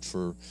Moment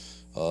for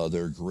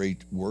their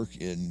great work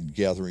in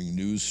gathering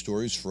news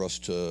stories for us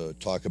to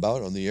talk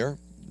about on the air.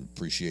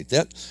 Appreciate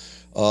that.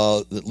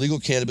 That legal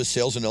cannabis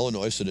sales in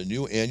Illinois set a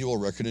new annual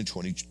record in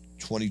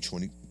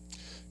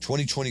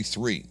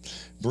 2023,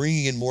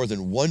 bringing in more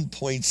than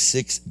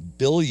 $1.6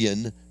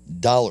 billion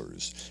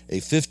a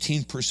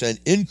 15%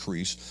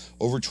 increase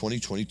over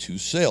 2022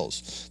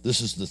 sales.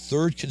 This is the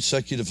third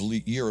consecutive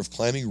year of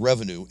climbing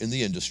revenue in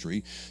the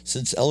industry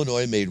since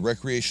Illinois made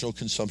recreational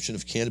consumption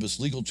of cannabis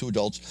legal to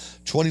adults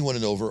 21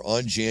 and over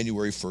on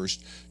January 1st,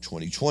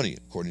 2020.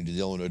 According to the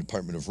Illinois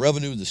Department of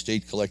Revenue, the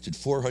state collected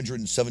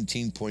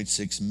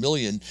 $417.6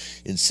 million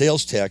in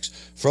sales tax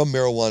from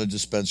marijuana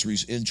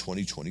dispensaries in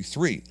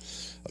 2023.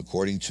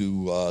 According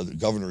to the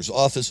governor's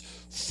office,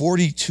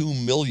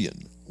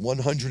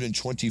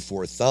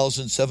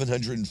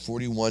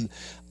 42,124,741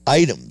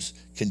 items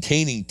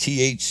containing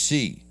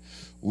THC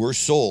were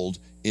sold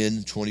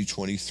in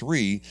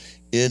 2023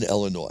 in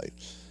Illinois.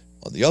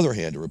 On the other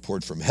hand, a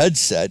report from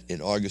Headset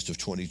in August of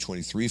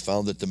 2023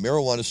 found that the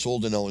marijuana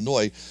sold in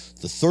Illinois,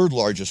 the third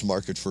largest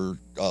market for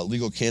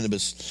legal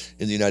cannabis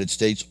in the United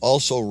States,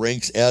 also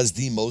ranks as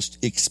the most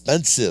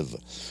expensive.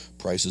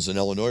 Prices in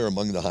Illinois are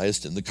among the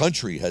highest in the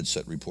country,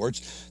 Headset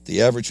reports.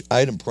 The average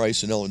item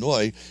price in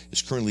Illinois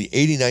is currently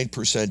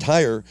 89%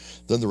 higher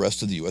than the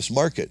rest of the U.S.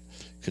 market.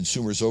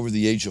 Consumers over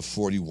the age of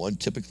 41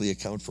 typically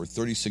account for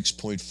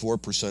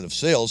 36.4% of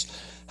sales.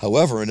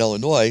 However, in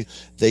Illinois,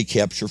 they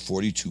capture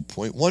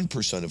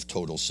 42.1% of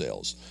total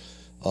sales.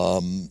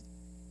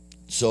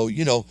 So,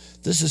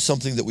 this is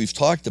something that we've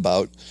talked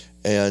about,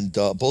 and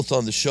both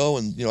on the show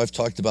and, I've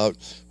talked about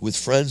with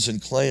friends and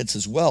clients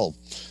as well,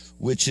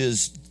 which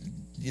is,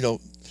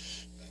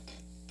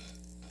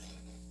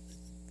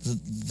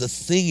 the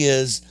thing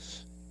is,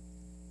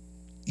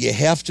 you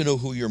have to know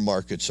who your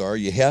markets are.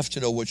 You have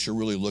to know what you're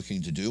really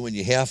looking to do, and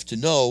you have to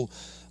know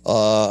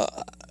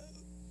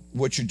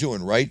what you're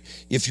doing, right?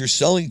 If you're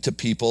selling to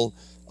people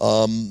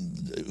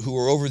who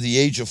are over the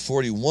age of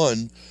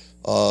 41,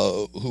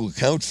 who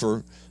account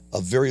for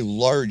a very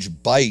large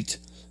bite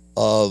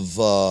of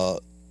the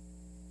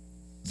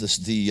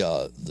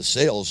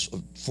sales,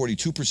 of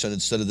 42%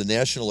 instead of the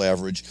national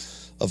average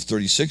of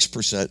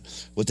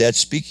 36%, what that's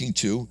speaking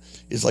to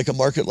is like a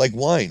market like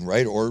wine,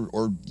 right?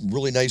 Or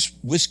really nice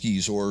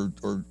whiskeys or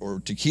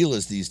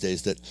tequilas these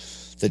days that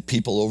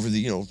people over the,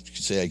 you could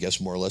say, I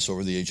guess, more or less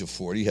over the age of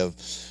 40 have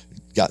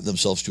gotten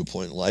themselves to a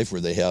point in life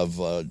where they have,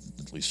 at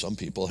least some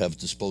people, have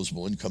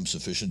disposable income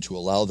sufficient to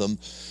allow them,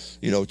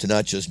 to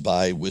not just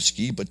buy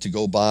whiskey, but to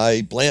go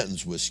buy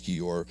Blanton's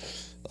whiskey or,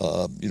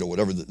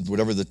 whatever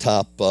the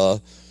top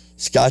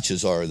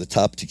scotches are, the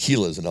top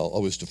tequilas. And I'll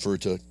always defer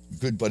to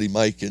good buddy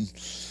Mike and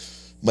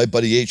my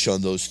buddy H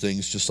on those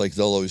things, just like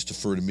they'll always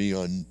defer to me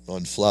on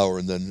flour,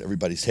 and then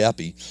everybody's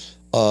happy.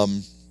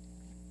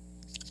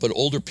 But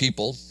older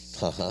people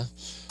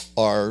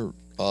are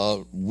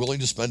willing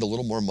to spend a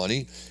little more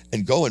money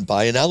and go and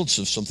buy an ounce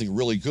of something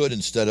really good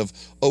instead of,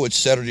 oh, it's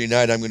Saturday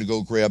night, I'm going to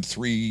go grab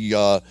 3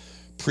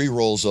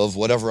 pre-rolls of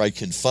whatever I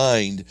can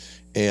find,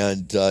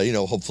 and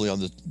hopefully on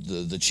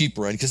the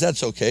cheaper end, because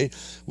that's okay,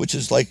 which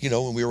is like,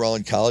 when we were all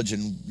in college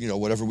and,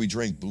 whatever we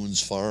drink,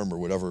 Boone's Farm or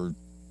whatever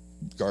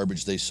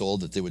garbage they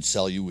sold that they would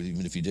sell you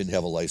even if you didn't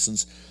have a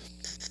license.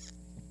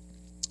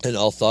 And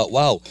all thought,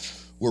 wow,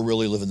 we're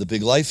really living the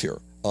big life here.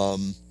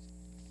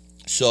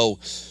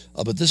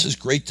 But this is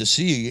great to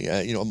see.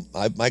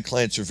 My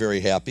clients are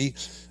very happy,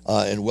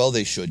 and well,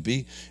 they should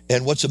be.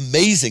 And what's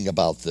amazing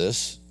about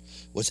this,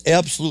 what's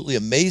absolutely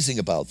amazing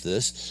about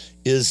this,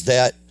 is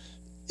that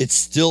it's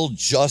still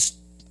just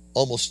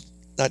almost,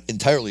 not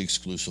entirely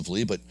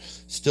exclusively, but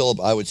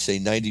still, I would say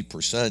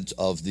 90%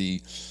 of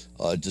the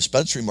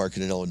dispensary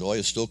market in Illinois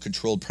is still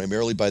controlled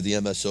primarily by the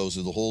MSOs,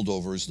 or the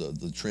holdovers,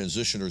 the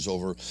transitioners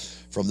over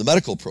from the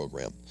medical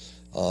program.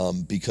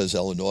 Because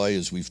Illinois,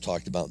 as we've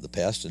talked about in the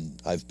past,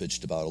 and I've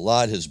bitched about a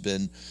lot, has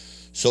been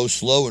so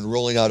slow in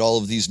rolling out all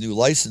of these new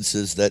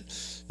licenses that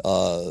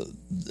of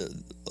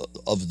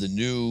the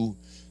new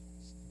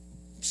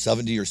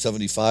 70 or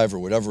 75 or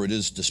whatever it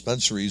is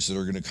dispensaries that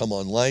are going to come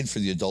online for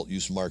the adult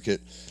use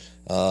market,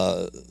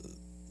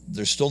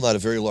 there's still not a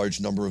very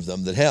large number of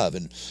them that have.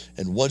 And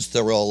once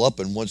they're all up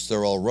and once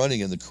they're all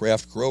running, and the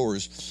craft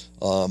growers,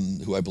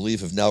 who I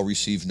believe have now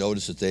received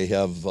notice that they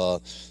have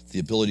the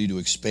ability to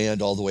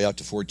expand all the way out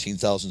to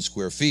 14,000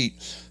 square feet,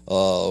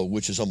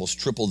 which is almost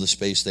triple the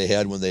space they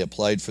had when they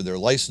applied for their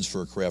license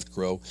for a craft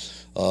grow,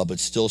 but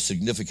still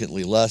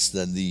significantly less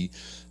than the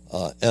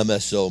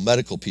MSO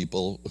medical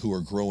people who are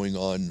growing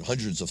on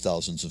hundreds of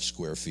thousands of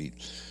square feet.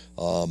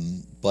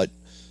 But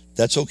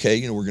that's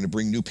okay. We're going to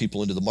bring new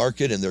people into the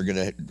market, and they're going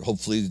to,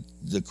 hopefully,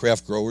 the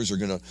craft growers are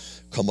going to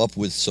come up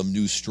with some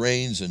new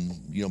strains and,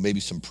 maybe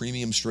some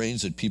premium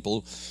strains that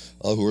people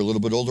who are a little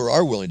bit older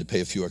are willing to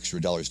pay a few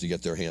extra dollars to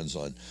get their hands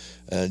on.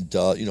 And,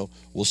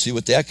 we'll see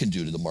what that can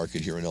do to the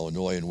market here in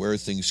Illinois and where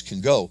things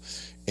can go.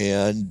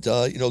 And,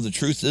 the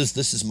truth is,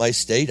 this is my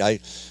state.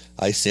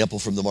 I sample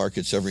from the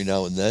markets every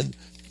now and then,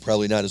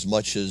 probably not as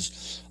much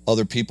as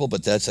other people,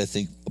 but that's, I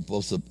think,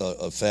 both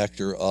a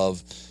factor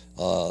of,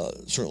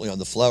 certainly on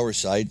the flower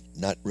side,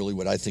 not really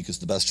what I think is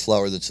the best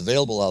flower that's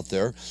available out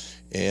there.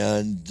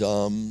 And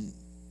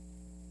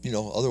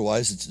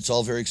otherwise it's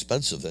all very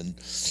expensive. And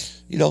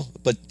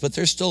but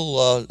there's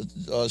still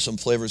some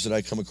flavors that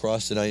I come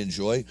across that I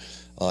enjoy.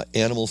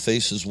 Animal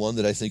Face is one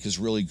that I think is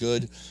really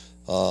good.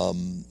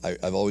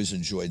 I've always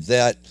enjoyed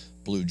that.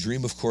 Blue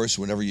Dream, of course,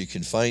 whenever you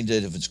can find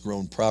it, if it's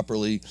grown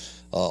properly,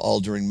 all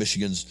during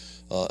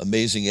Michigan's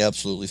amazing,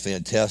 absolutely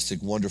fantastic,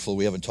 wonderful,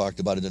 we haven't talked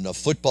about it enough,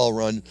 football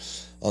run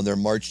on their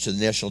march to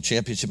the national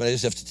championship. And I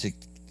just have to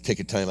take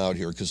a time out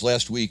here because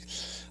last week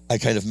I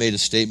kind of made a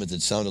statement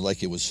that sounded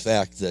like it was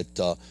fact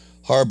that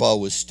Harbaugh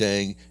was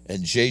staying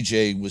and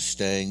JJ was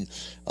staying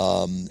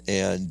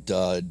and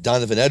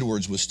Donovan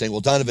Edwards was staying.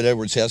 Well, Donovan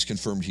Edwards has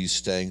confirmed he's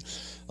staying,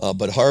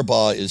 but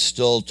Harbaugh is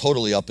still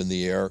totally up in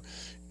the air.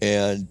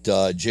 And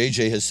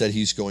JJ has said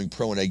he's going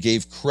pro. And I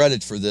gave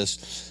credit for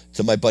this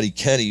to my buddy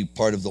Kenny,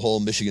 part of the whole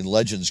Michigan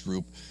Legends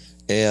group,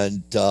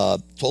 and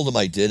told him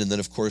I did. And then,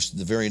 of course,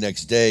 the very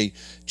next day,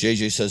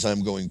 JJ says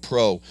I'm going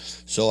pro.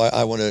 So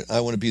I want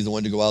to be the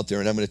one to go out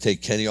there, and I'm going to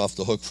take Kenny off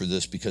the hook for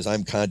this because I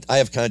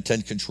have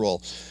content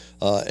control.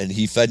 And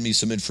he fed me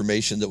some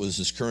information that was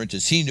as current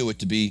as he knew it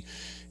to be.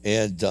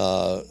 And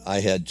I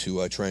had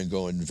to try and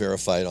go and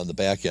verify it on the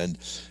back end,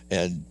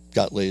 and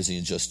got lazy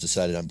and just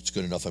decided it's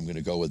good enough, I'm going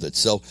to go with it.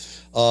 So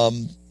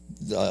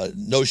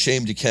no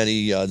shame to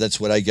Kenny. That's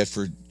what I get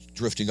for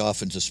drifting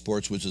off into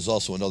sports, which is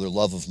also another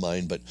love of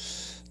mine. But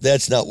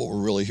that's not what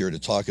we're really here to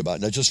talk about.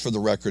 Now, just for the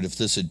record, if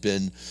this had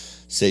been,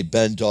 say,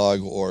 Ben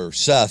Dog or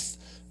Seth,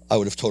 I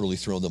would have totally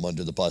thrown them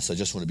under the bus. I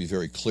just want to be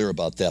very clear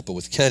about that. But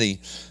with Kenny,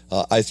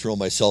 I throw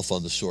myself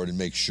on the sword and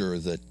make sure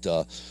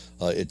that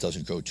it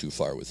doesn't go too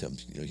far with him.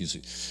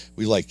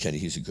 We like Kenny.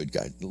 He's a good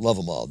guy. Love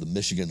them all. The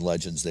Michigan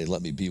Legends, they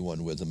let me be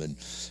one with them. And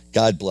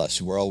God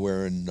bless. We're all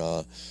wearing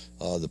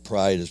the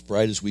pride, as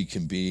bright as we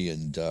can be,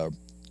 and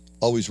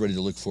always ready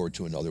to look forward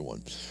to another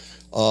one.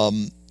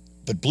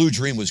 But Blue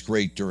Dream was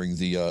great during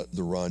the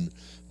run.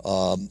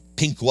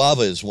 Pink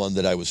Guava is one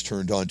that I was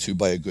turned on to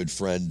by a good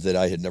friend that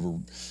I had never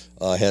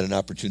had an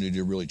opportunity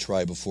to really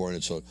try before. And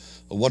it's a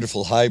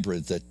wonderful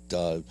hybrid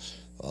that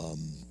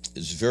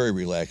is very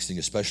relaxing,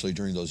 especially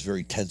during those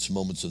very tense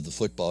moments of the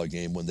football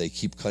game when they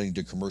keep cutting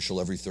to commercial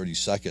every 30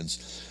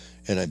 seconds.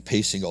 And I'm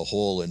pacing a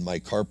hole in my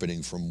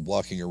carpeting from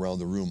walking around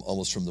the room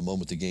almost from the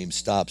moment the game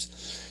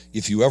stops.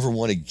 If you ever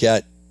want to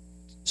get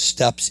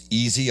steps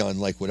easy on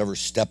like whatever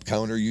step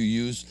counter you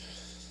use,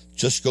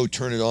 just go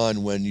turn it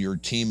on when your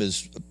team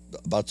is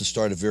about to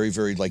start a very,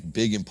 very like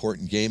big,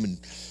 important game. And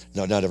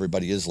now, not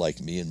everybody is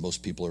like me, and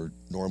most people are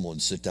normal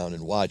and sit down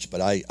and watch,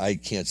 but I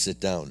can't sit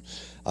down.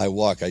 I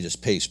walk, I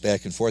just pace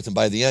back and forth, and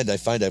by the end, I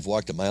find I've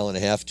walked 1.5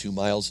 miles, 2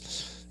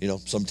 miles,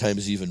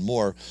 sometimes even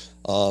more.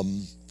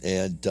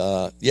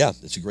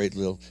 It's a great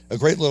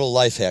little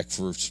life hack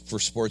for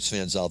sports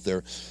fans out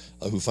there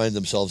who find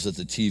themselves at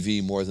the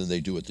TV more than they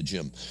do at the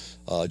gym.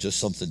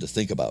 Just something to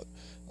think about.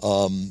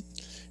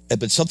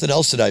 But something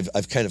else that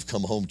I've kind of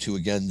come home to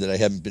again that I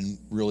haven't been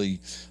really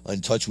in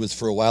touch with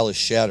for a while is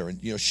Shatter.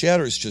 And,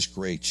 Shatter is just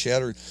great.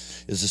 Shatter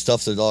is the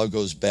stuff that it all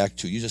goes back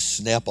to. You just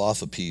snap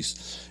off a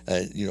piece,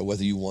 and,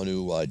 whether you want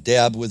to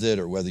dab with it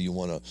or whether you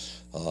want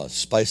to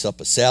spice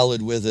up a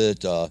salad with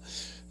it,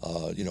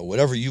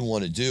 whatever you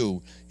want to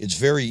do, it's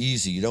very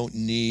easy. You don't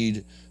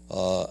need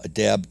a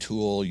dab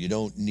tool. You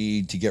don't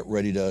need to get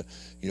ready to,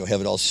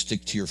 have it all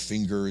stick to your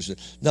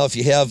fingers. Now, if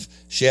you have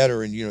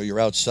Shatter and, you're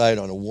outside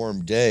on a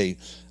warm day,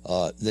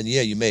 then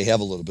you may have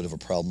a little bit of a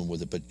problem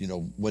with it. But,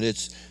 when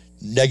it's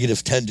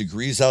negative 10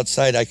 degrees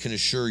outside, I can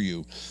assure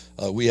you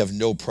we have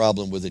no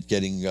problem with it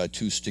getting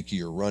too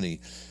sticky or runny.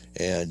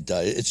 And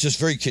it's just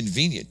very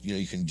convenient.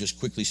 You can just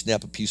quickly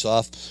snap a piece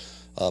off,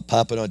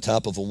 pop it on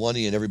top of a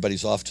oneie, and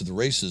everybody's off to the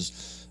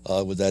races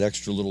with that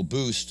extra little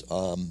boost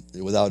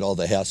without all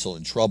the hassle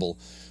and trouble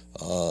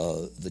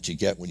that you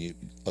get when you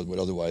would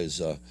otherwise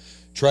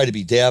try to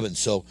be dabbing.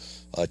 So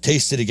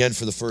taste it again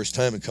for the first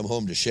time and come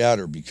home to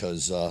Shatter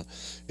because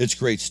it's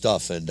great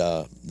stuff, and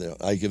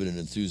I give it an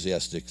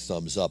enthusiastic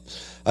thumbs up.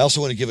 I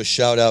also want to give a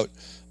shout out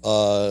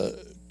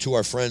to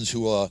our friends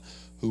who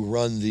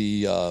run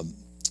the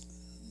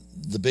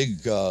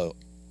big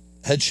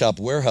head shop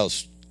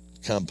warehouse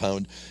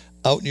compound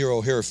out near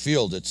O'Hare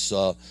Field. It's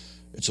a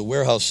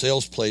warehouse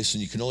sales place,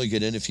 and you can only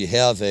get in if you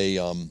have a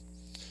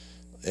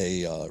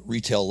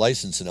retail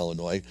license in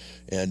Illinois.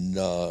 And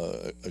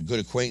a good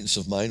acquaintance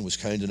of mine was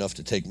kind enough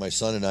to take my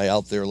son and I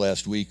out there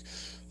last week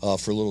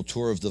for a little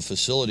tour of the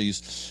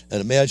facilities.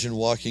 And imagine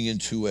walking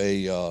into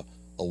a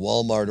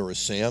Walmart or a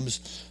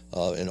Sam's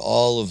and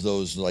all of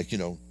those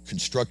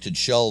constructed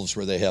shelves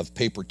where they have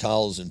paper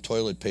towels and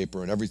toilet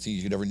paper and everything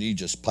you could ever need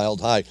just piled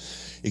high,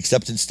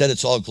 except instead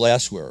it's all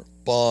glassware,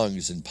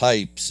 bongs and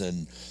pipes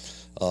and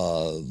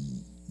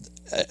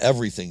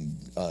everything,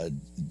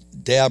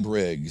 dab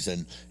rigs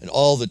and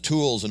all the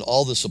tools and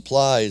all the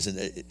supplies, and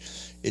it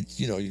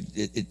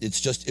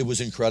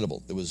was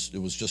incredible. It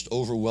was just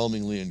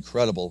overwhelmingly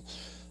incredible.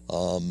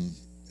 And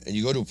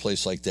you go to a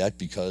place like that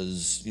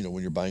because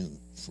when you're buying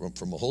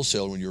from a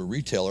wholesaler, when you're a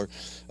retailer,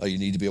 you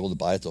need to be able to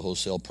buy at the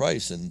wholesale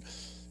price. And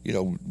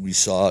we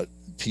saw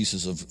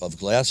pieces of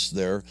glass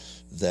there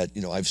that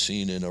I've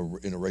seen in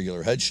a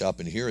regular head shop,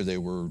 and here they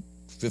were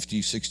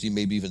 50, 60,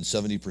 maybe even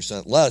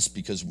 70% less,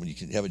 because when you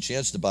can have a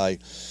chance to buy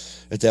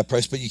at that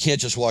price, but you can't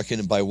just walk in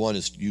and buy one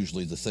is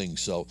usually the thing.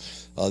 So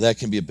that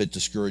can be a bit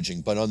discouraging.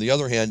 But on the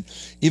other hand,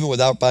 even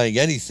without buying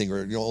anything,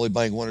 or only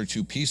buying one or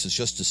two pieces,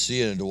 just to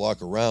see it and to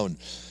walk around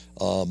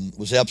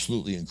was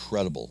absolutely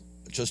incredible,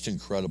 just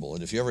incredible.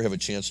 And if you ever have a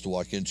chance to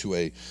walk into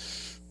a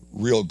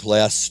real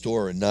glass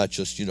store and not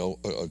just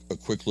a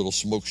quick little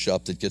smoke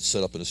shop that gets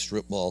set up in a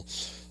strip mall,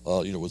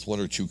 with one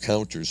or two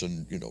counters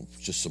and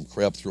just some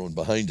crap thrown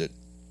behind it,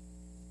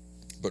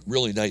 but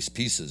really nice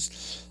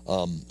pieces.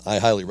 I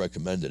highly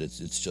recommend it.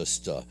 It's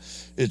just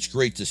it's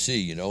great to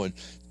see, and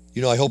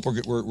I hope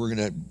we're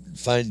gonna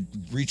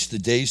reach the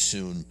day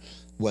soon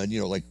when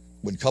like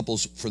when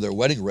couples for their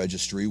wedding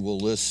registry will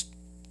list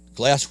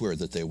glassware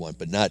that they want,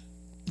 but not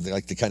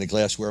like the kind of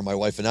glassware my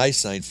wife and I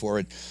signed for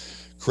at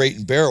Crate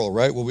and Barrel,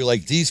 right? Well, we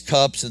like these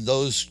cups and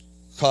those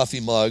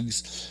coffee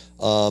mugs.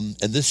 And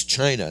this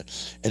china.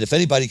 And if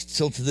anybody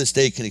still to this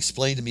day can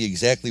explain to me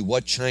exactly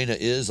what china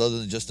is, other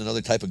than just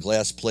another type of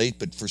glass plate,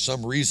 but for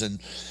some reason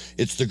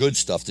it's the good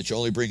stuff that you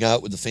only bring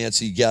out with the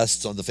fancy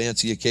guests on the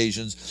fancy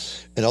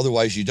occasions, and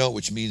otherwise you don't,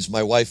 which means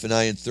my wife and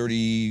I in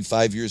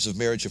 35 years of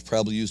marriage have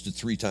probably used it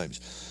 3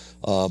 times.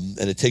 And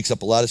it takes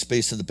up a lot of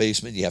space in the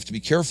basement. You have to be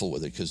careful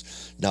with it,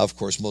 because now, of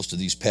course, most of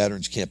these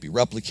patterns can't be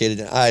replicated.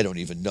 And I don't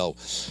even know.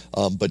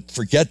 But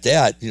forget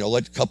that.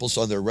 Let couples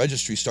on their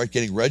registry start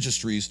getting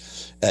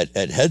registries at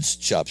head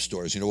shop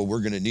stores.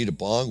 We're going to need a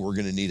bong. We're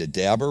going to need a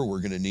dabber.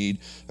 We're going to need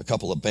a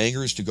couple of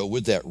bangers to go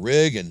with that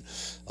rig. And,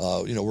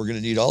 we're going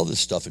to need all this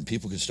stuff. And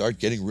people can start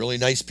getting really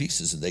nice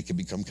pieces, and they can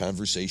become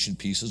conversation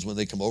pieces when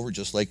they come over,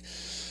 just like,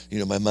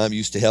 my mom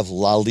used to have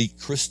Lalique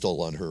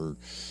crystal on her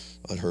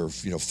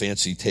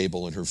fancy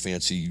table in her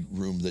fancy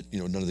room that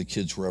none of the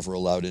kids were ever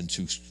allowed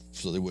into,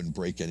 so they wouldn't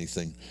break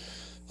anything.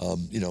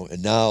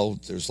 And now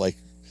there's like,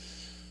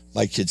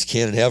 my kids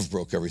can and have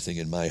broke everything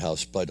in my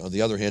house, but on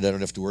the other hand, I don't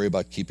have to worry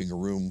about keeping a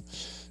room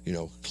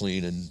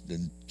clean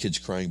and kids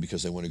crying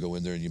because they want to go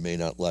in there and you may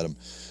not let them.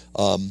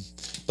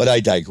 But I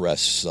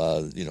digress.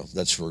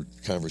 That's for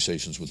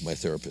conversations with my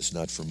therapist,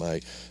 not for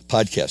my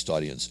podcast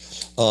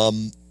audience.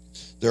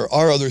 There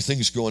are other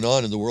things going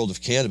on in the world of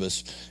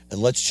cannabis,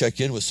 and let's check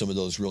in with some of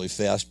those really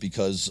fast,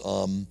 because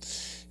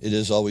it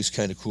is always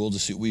kind of cool to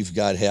see what we've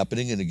got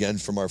happening. And again,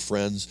 from our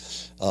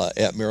friends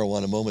at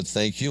Marijuana Moment,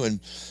 thank you. And,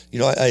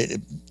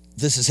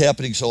 this is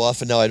happening so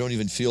often now, I don't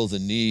even feel the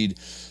need,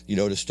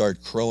 to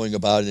start crowing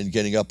about it and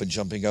getting up and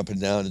jumping up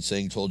and down and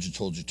saying, told you,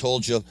 told you,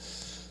 told you.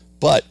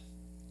 But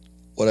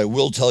what I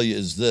will tell you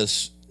is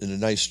this, in a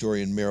nice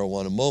story in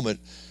Marijuana Moment: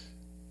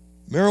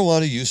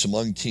 marijuana use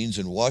among teens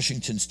in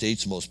Washington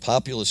state's most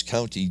populous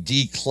county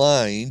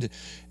declined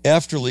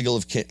after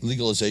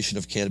legalization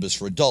of cannabis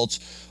for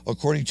adults,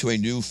 according to a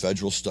new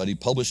federal study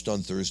published on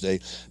Thursday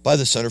by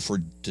the Center for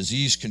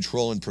Disease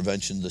Control and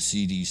Prevention, the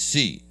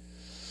CDC.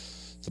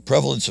 The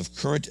prevalence of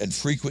current and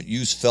frequent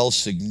use fell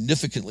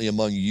significantly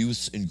among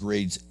youths in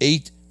grades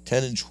 8,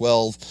 10, and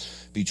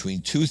 12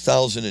 between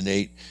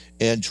 2008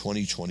 and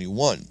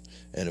 2021.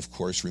 And of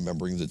course,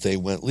 remembering that they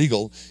went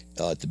legal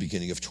at the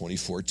beginning of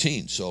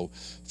 2014. So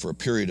for a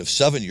period of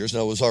 7 years,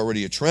 now it was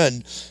already a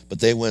trend, but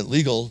they went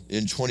legal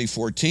in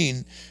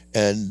 2014,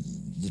 and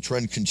the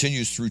trend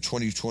continues through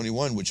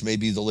 2021, which may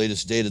be the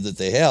latest data that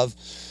they have.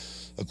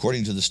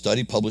 According to the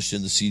study published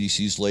in the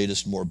CDC's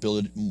latest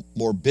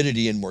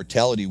Morbidity and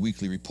Mortality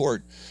Weekly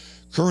Report,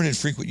 current and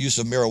frequent use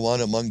of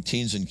marijuana among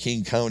teens in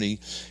King County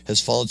has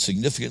fallen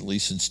significantly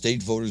since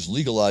state voters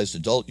legalized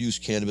adult use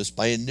cannabis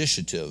by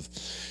initiative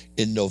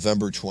in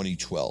November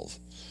 2012.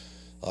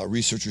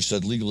 Researchers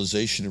said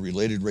legalization and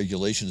related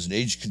regulations and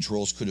age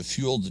controls could have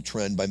fueled the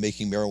trend by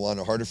making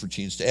marijuana harder for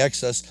teens to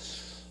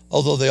access,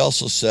 although they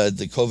also said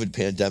the COVID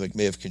pandemic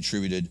may have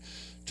contributed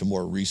to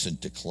more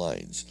recent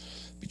declines.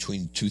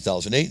 Between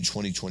 2008 and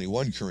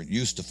 2021, current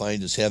use,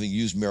 defined as having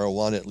used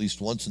marijuana at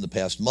least once in the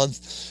past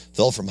month,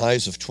 fell from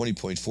highs of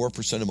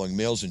 20.4% among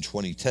males in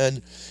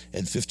 2010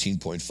 and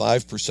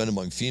 15.5%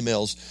 among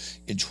females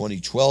in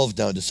 2012,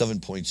 down to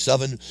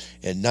 7.7%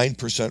 and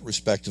 9%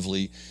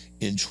 respectively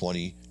in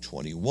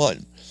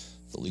 2021.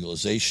 The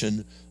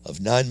legalization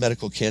of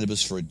non-medical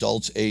cannabis for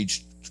adults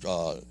aged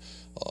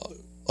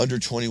under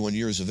 21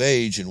 years of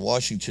age in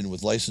Washington,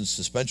 with licensed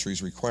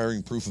dispensaries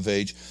requiring proof of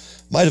age,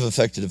 might have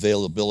affected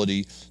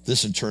availability.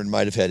 This in turn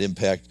might have had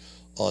impact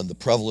on the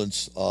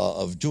prevalence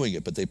of doing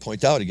it. But they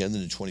point out again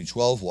that in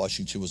 2012,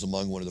 Washington was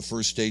among one of the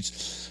first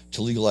states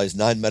to legalize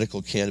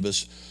non-medical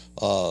cannabis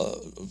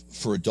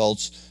for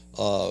adults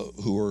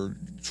who were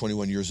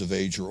 21 years of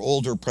age or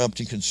older,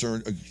 prompting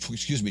 21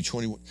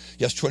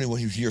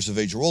 years of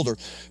age or older,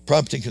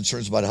 prompting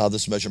concerns about how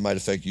this measure might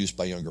affect use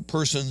by younger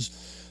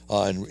persons.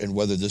 And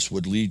whether this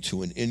would lead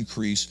to an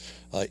increase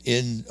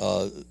in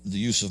the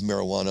use of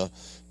marijuana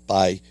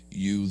by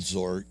youths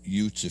or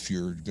utes, if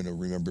you're going to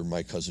remember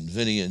my cousin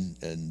Vinny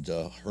and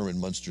Herman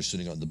Munster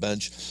sitting on the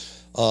bench.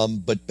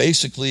 But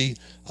basically,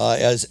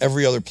 as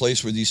every other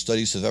place where these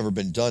studies have ever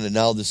been done, and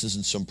now this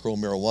isn't some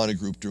pro-marijuana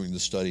group doing the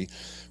study,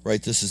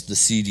 right? This is the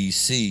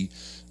CDC,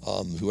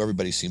 who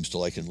everybody seems to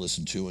like and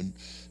listen to and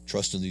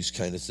trust in these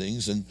kind of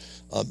things. And,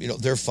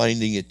 they're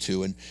finding it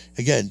too. And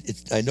again,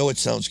 I know it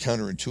sounds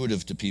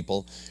counterintuitive to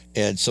people,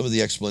 and some of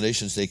the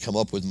explanations they come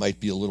up with might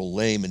be a little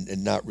lame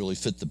and not really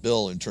fit the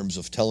bill in terms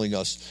of telling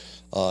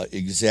us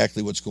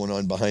exactly what's going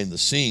on behind the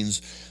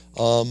scenes.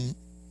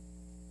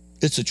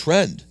 It's a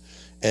trend.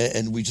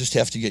 And we just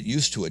have to get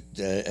used to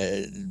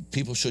it.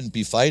 People shouldn't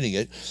be fighting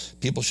it.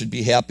 People should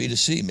be happy to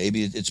see.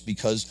 Maybe it's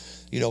because,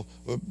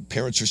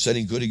 parents are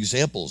setting good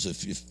examples.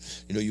 If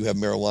you have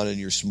marijuana and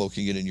you're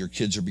smoking it and your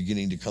kids are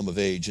beginning to come of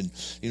age and,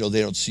 they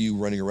don't see you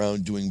running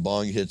around doing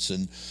bong hits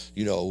and,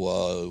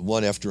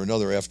 one after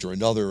another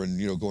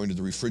and, going to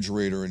the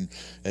refrigerator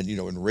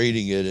and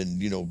raiding it and,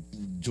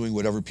 doing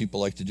whatever people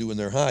like to do when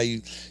they're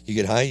high. You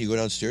get high, you go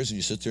downstairs and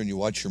you sit there and you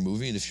watch your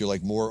movie. And if you're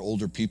like more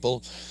older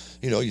people,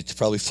 you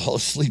probably fall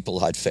asleep a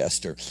lot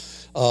faster,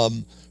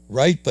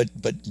 right?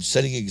 But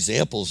setting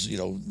examples,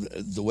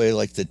 the way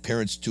like that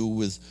parents do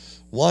with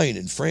wine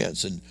in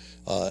France, and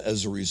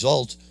as a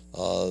result,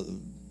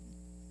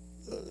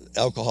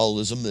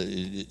 alcoholism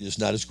is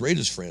not as great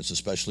as France,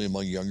 especially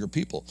among younger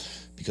people,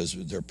 because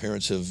their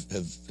parents have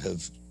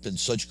been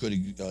such good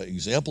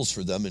examples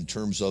for them in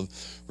terms of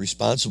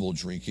responsible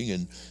drinking.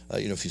 And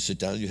if you sit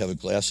down and you have a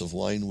glass of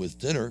wine with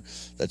dinner,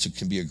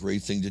 can be a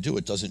great thing to do.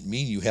 It doesn't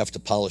mean you have to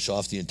polish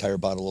off the entire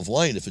bottle of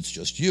wine if it's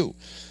just you.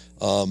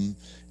 And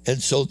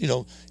so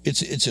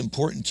it's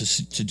important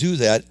to do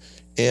that.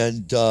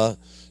 And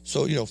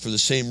so for the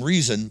same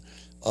reason,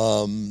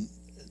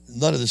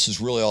 none of this is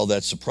really all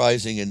that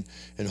surprising,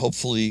 and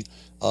hopefully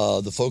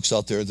the folks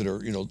out there that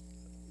are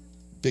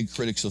big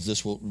critics of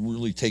this will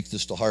really take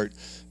this to heart,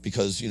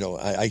 because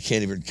I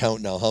can't even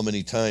count now how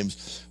many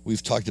times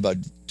we've talked about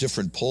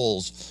different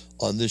polls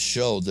on this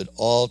show that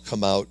all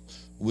come out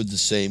with the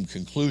same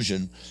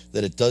conclusion,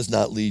 that it does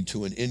not lead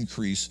to an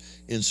increase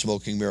in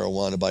smoking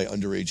marijuana by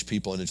underage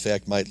people, and in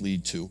fact might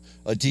lead to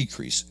a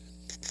decrease.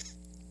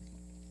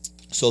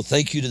 So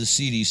thank you to the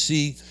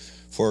CDC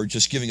for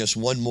just giving us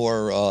one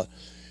more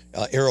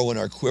arrow in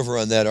our quiver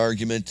on that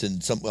argument,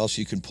 and something else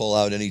you can pull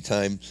out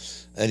anytime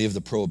any of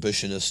the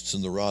prohibitionists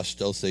and the Ross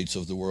Douthates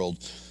of the world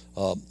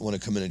want to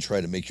come in and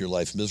try to make your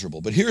life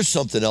miserable. But here's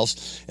something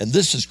else, and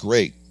this is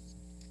great.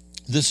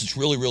 This is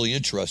really, really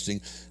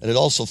interesting, and it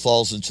also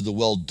falls into the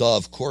well-duh,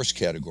 of course,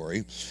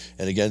 category.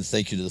 And again,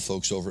 thank you to the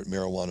folks over at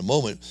Marijuana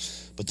Moment.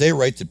 But they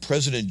write that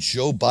President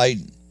Joe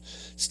Biden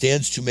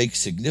stands to make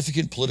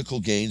significant political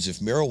gains if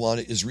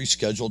marijuana is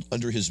rescheduled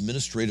under his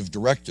administrative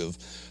directive,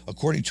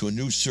 according to a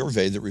new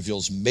survey that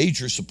reveals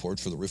major support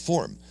for the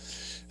reform.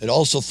 It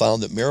also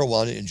found that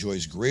marijuana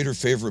enjoys greater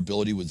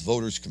favorability with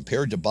voters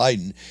compared to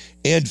Biden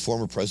and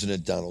former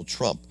President Donald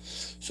Trump.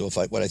 So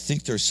what I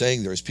think they're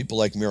saying there is people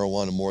like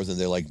marijuana more than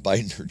they like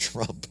Biden or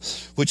Trump,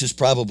 which is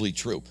probably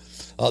true.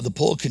 The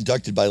poll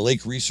conducted by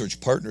Lake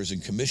Research Partners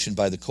and commissioned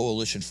by the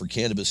Coalition for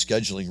Cannabis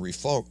Scheduling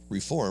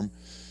Reform,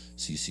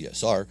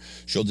 CCSR,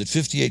 showed that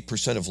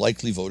 58% of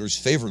likely voters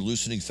favor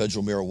loosening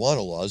federal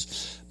marijuana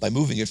laws by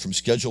moving it from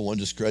Schedule 1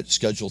 to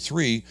Schedule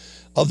 3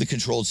 of the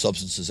Controlled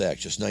Substances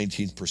Act. Just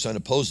 19%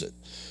 oppose it.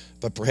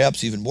 But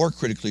perhaps even more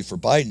critically for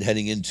Biden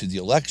heading into the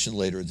election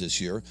later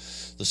this year,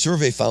 the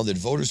survey found that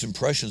voters'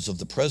 impressions of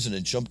the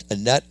president jumped a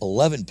net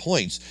 11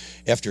 points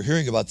after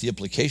hearing about the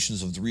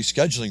implications of the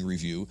rescheduling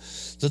review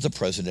that the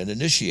president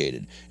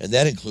initiated. And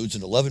that includes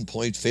an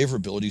 11-point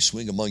favorability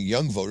swing among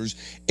young voters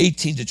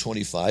 18 to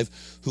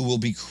 25 who will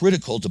be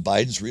critical to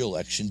Biden's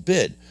reelection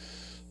bid.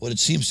 What it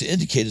seems to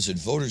indicate is that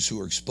voters who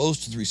are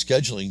exposed to the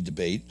rescheduling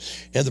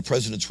debate and the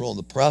president's role in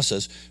the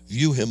process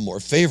view him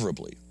more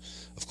favorably.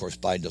 Of course,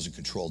 Biden doesn't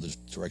control the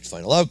direct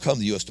final outcome.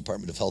 The U.S.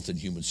 Department of Health and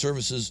Human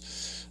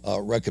Services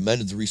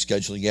recommended the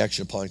rescheduling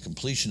action upon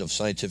completion of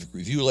scientific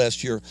review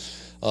last year,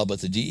 but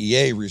the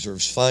DEA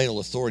reserves final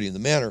authority in the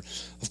matter.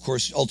 Of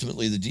course,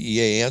 ultimately, the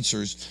DEA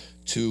answers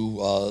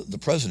to the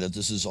president.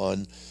 This is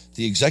on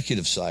the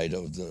executive side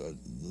of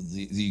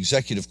the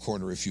executive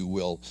corner, if you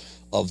will,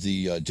 of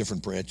the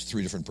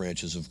three different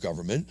branches of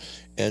government.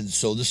 And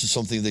so this is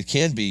something that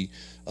can be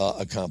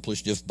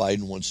accomplished if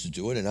Biden wants to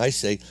do it. And I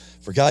say,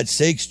 for God's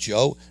sakes,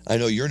 Joe, I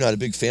know you're not a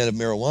big fan of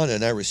marijuana,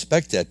 and I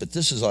respect that, but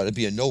this ought to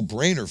be a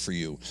no-brainer for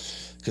you,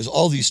 because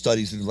all these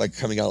studies that are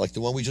coming out, like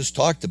the one we just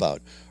talked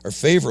about, are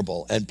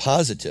favorable and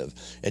positive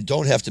and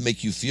don't have to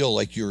make you feel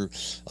like you're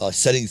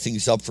setting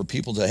things up for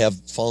people to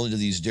fall into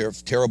these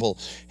terrible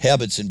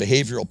habits and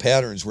behavioral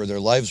patterns where their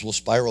lives will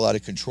spiral out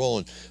of control,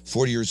 and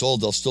 40 years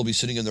old they'll still be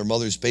sitting in their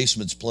mother's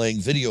basements playing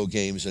video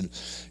games and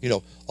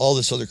all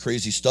this other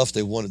crazy stuff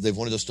they've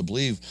wanted us to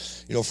believe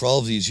for all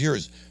of these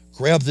years.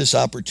 Grab this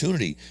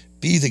opportunity.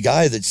 Be the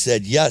guy that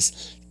said,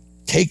 yes,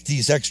 take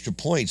these extra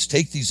points,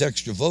 take these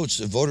extra votes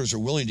that voters are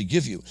willing to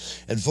give you.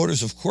 And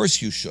voters, of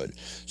course, you should.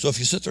 So if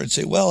you sit there and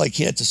say, well, I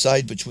can't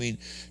decide between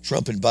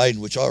Trump and Biden,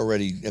 which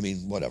already,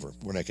 whatever,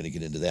 we're not going to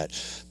get into that.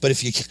 But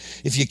if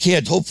you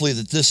can't, hopefully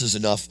that this is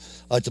enough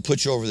to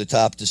put you over the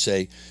top to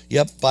say,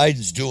 yep,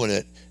 Biden's doing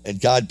it, and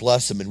God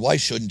bless him, and why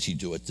shouldn't he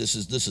do it? This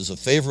is a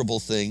favorable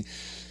thing.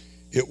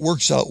 It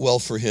works out well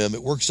for him.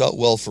 It works out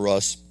well for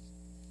us.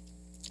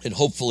 And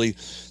hopefully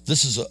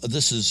this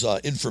is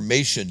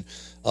information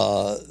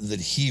that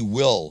he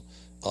will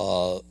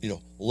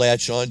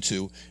latch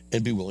onto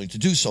and be willing to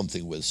do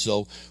something with.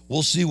 So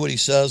we'll see what he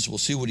says. We'll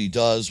see what he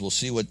does. We'll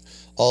see what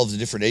all of the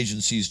different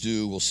agencies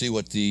do. We'll see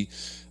what the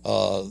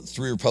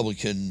three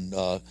Republican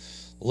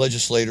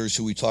legislators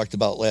who we talked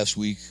about last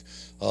week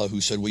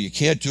who said, well, you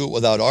can't do it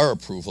without our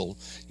approval.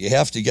 You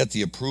have to get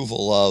the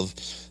approval of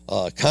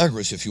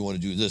Congress if you want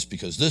to do this,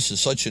 because this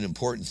is such an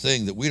important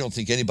thing that we don't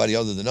think anybody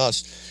other than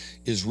us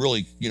is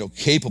really,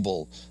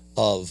 capable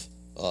of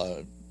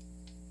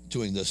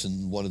doing this.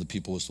 And one of the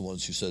people was the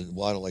ones who said,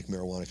 well, I don't like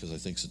marijuana because I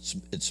think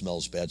it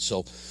smells bad.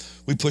 So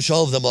we push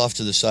all of them off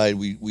to the side.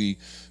 We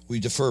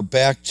defer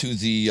back to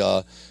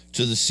the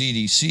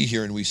CDC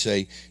here, and we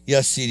say,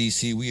 yes,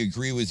 CDC, we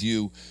agree with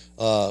you.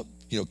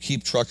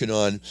 Keep trucking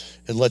on,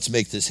 and let's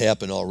make this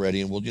happen already.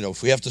 And we'll,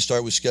 if we have to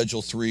start with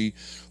Schedule 3,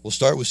 we'll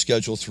start with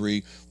Schedule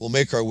 3. We'll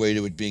make our way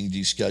to it being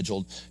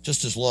descheduled,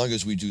 just as long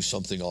as we do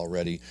something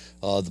already.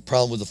 The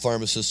problem with the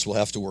pharmacists will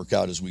have to work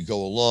out as we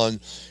go along,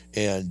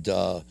 and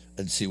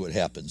see what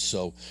happens.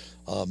 So,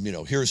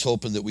 here's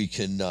hoping that we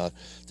can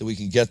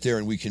get there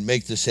and we can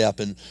make this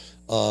happen.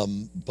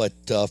 But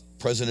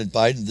President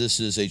Biden,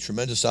 this is a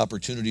tremendous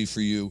opportunity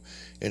for you,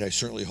 and I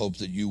certainly hope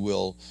that you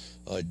will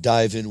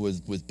dive in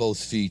with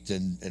both feet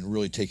and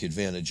really take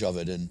advantage of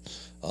it. And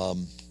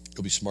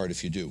you'll be smart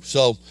if you do.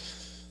 So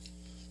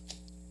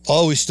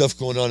always stuff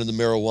going on in the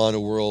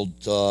marijuana world.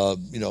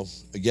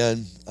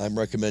 Again, I'm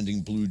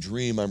recommending Blue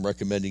Dream. I'm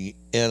recommending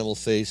Animal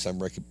Face.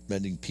 I'm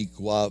recommending Pink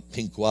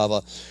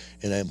Guava.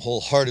 And I'm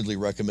wholeheartedly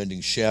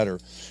recommending Shatter.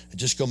 And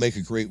just go make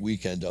a great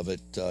weekend of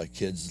it,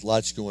 kids.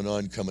 Lots going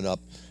on coming up,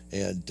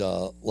 and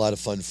a lot of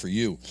fun for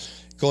you.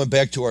 Going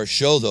back to our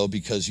show, though,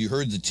 because you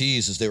heard the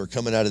tease as they were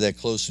coming out of that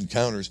Close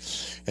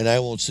Encounters, and I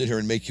won't sit here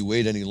and make you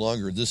wait any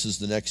longer. This is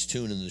the next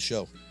tune in the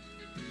show.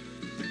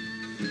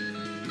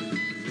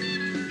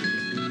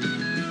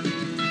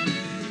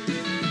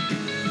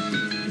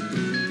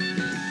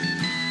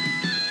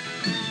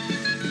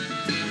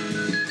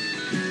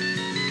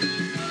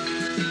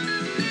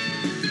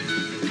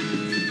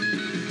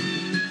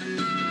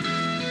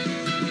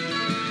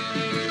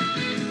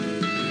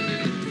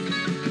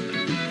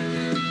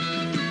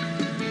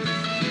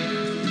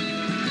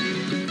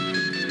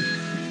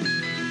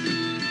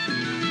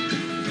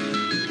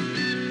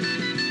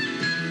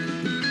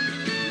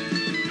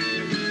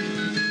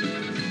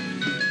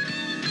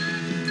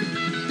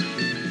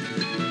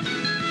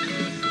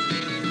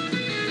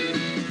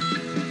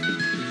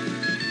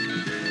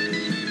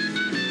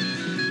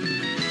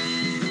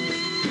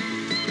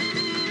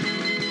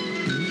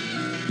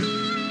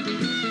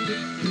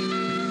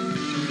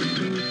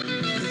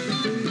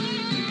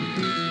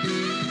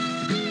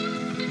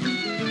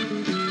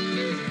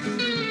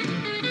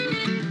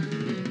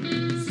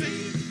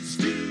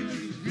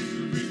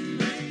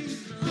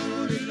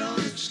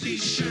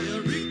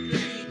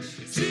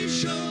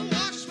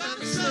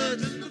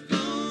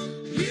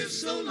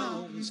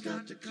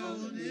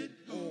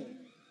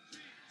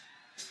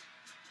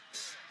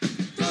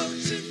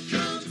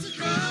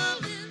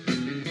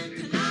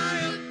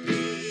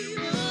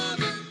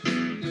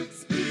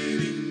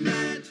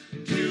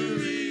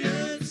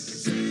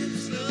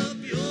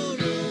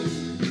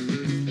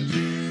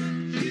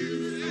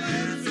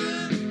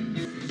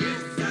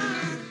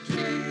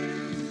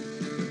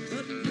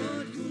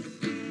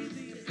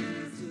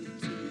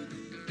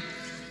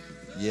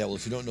 Yeah, well,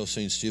 if you don't know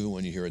St. Stephen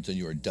when you hear it, then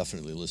you are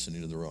definitely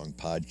listening to the wrong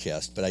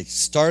podcast. But I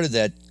started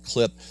that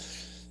clip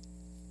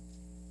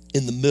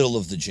in the middle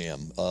of the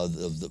jam, of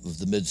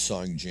the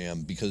mid-song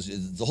jam, because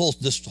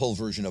this whole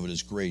version of it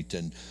is great,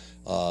 and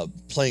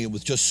playing it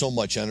with just so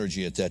much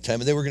energy at that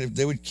time. And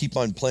they would keep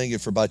on playing it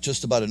for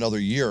just about another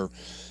year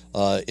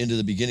into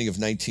the beginning of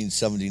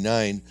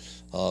 1979,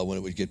 when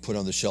it would get put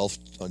on the shelf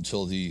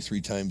until the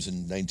 3 times in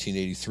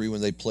 1983 when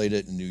they played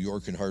it in New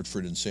York and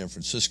Hartford and San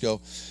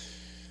Francisco.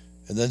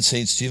 And then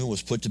St. Stephen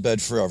was put to bed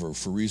forever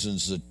for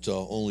reasons that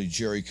only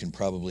Jerry can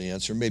probably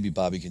answer. Maybe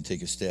Bobby can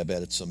take a stab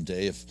at it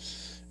someday if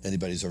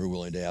anybody's ever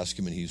willing to ask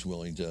him, and he's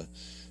willing to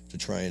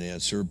try and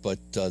answer. But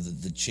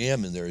the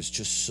jam in there is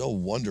just so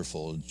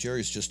wonderful.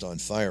 Jerry's just on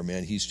fire,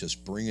 man. He's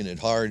just bringing it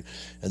hard,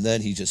 and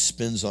then he just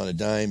spins on a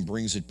dime,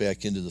 brings it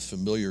back into the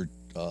familiar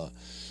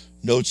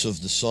notes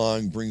of the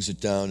song, brings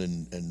it down,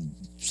 and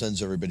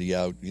sends everybody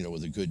out,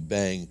 with a good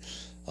bang.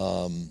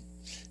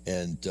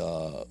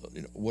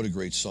 What a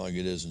great song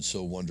it is, and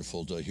so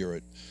wonderful to hear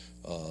it,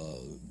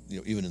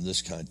 even in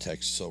this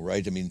context. So,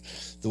 right, I mean,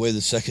 the way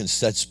the second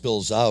set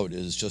spills out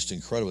is just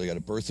incredible. You got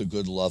a Birth of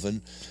Good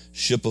Lovin',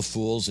 Ship of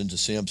Fools into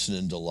Samson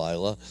and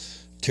Delilah,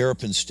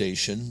 Terrapin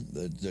Station,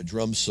 the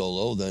drum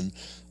solo, then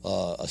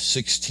a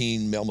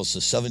 16, almost a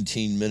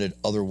 17-minute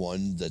other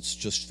one that's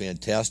just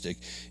fantastic,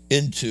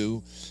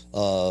 into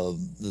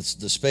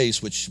the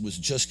Space, which was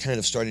just kind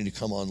of starting to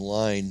come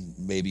online,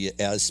 maybe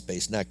as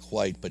Space, not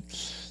quite, but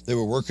they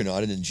were working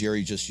on it, and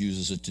Jerry just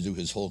uses it to do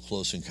his whole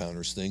Close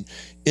Encounters thing,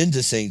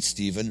 into St.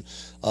 Stephen,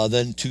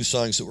 then 2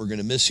 songs that we're going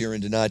to miss here,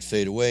 into Not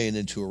Fade Away and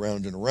into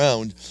Around and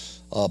Around.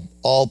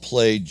 all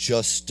played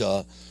just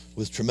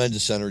with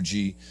tremendous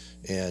energy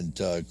and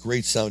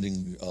great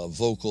sounding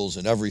vocals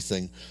and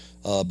everything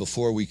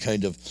before we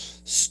kind of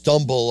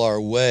stumble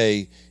our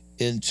way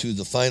into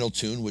the final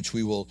tune, which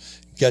we will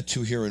get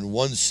to here in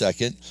 1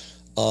 second.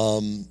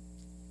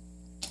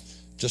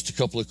 Just a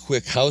couple of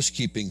quick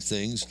housekeeping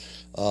things.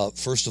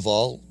 First of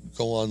all,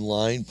 go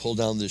online, pull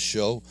down this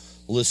show,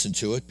 listen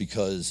to it,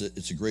 because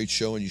it's a great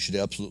show and you should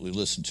absolutely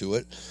listen to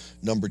it.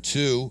 Number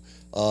two,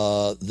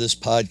 this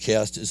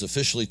podcast is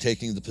officially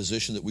taking the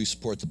position that we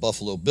support the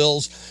Buffalo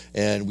Bills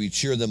and we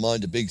cheer them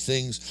on to big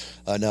things.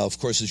 Now, of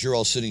course, as you're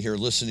all sitting here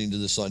listening to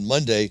this on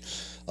Monday,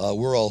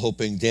 we're all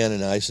hoping, Dan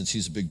and I, since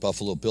he's a big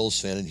Buffalo Bills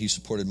fan and he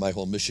supported my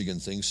whole Michigan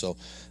thing, so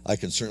I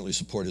can certainly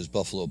support his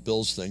Buffalo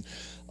Bills thing.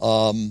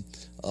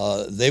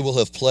 They will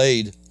have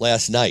played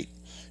last night.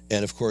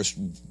 And of course,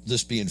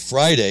 this being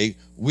Friday,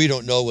 we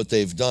don't know what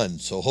they've done.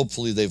 So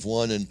hopefully they've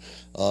won. And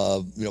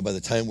by the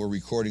time we're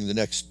recording the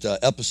next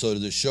episode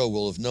of this show,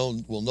 we'll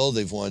know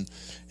they've won,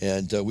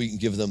 and we can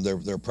give them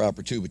their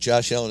proper due. But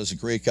Josh Allen is a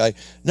great guy.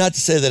 Not to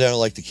say that I don't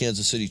like the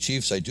Kansas City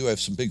Chiefs. I do. I have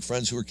some big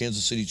friends who are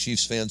Kansas City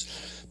Chiefs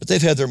fans, but they've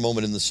had their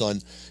moment in the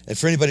sun. And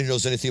for anybody who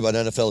knows anything about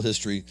NFL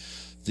history,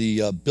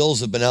 the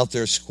Bills have been out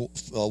there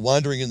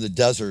wandering in the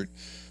desert,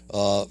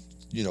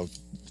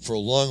 for a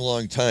long,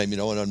 long time,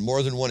 and on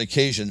more than one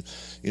occasion,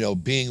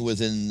 being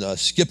within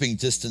skipping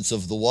distance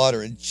of the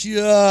water and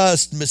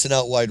just missing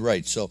out wide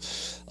right. So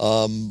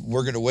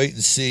we're going to wait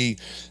and see.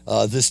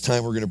 This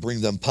time we're going to bring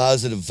them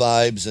positive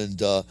vibes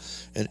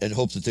and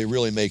hope that they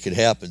really make it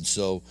happen.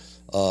 So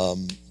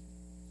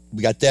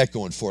we got that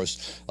going for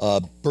us.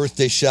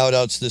 Birthday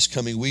shout-outs this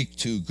coming week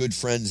to good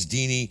friends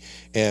Deanie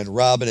and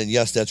Robin. And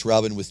yes, that's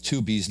Robin with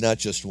 2 B's, not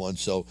just one.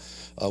 So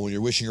when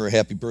you're wishing her a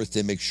happy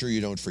birthday, make sure you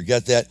don't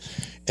forget that.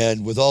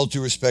 And with all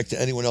due respect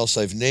to anyone else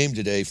I've named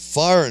today,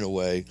 far and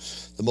away,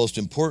 the most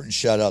important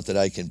shout-out that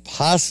I can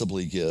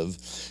possibly give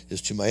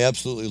is to my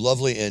absolutely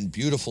lovely and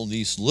beautiful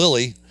niece,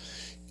 Lily,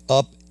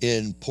 up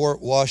in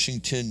Port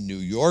Washington, New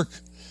York.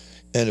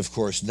 And, of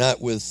course,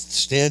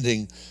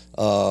 notwithstanding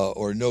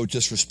or no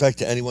disrespect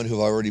to anyone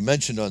who I've already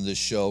mentioned on this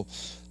show,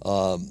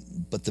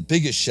 but the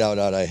biggest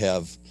shout-out I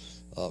have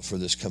for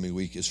this coming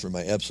week is for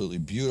my absolutely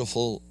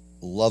beautiful,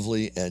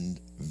 lovely, and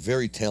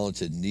very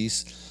talented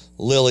niece,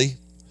 Lily,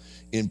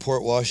 in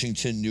Port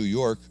Washington, New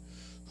York,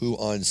 who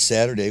on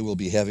Saturday will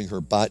be having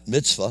her bat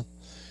mitzvah,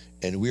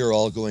 and we are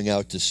all going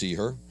out to see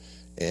her,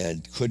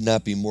 and could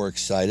not be more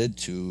excited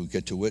to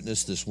get to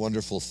witness this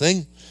wonderful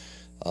thing.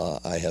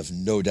 I have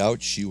no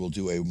doubt she will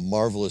do a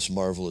marvelous,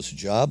 marvelous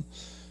job.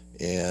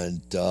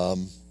 And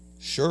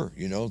sure,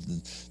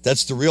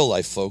 that's the real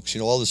life, folks.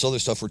 All this other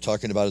stuff we're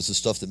talking about is the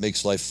stuff that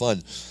makes life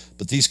fun.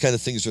 But these kind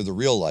of things are the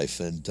real life.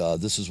 And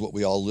this is what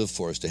we all live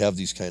for, is to have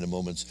these kind of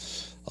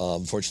moments.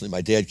 Unfortunately,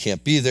 my dad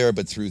can't be there,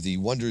 but through the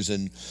wonders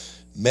and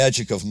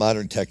magic of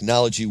modern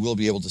technology, we'll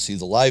be able to see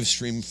the live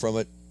stream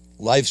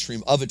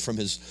of it from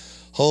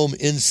his home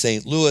in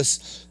St.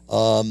 Louis.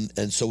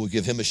 And so we'll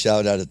give him a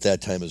shout out at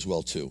that time as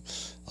well, too.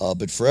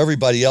 But for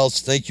everybody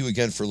else, thank you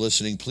again for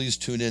listening. Please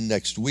tune in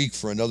next week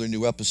for another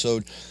new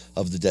episode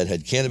of the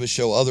Deadhead Cannabis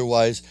Show.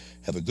 Otherwise,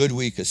 have a good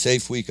week, a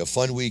safe week, a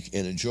fun week,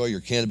 and enjoy your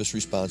cannabis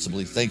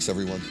responsibly. Thanks,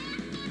 everyone.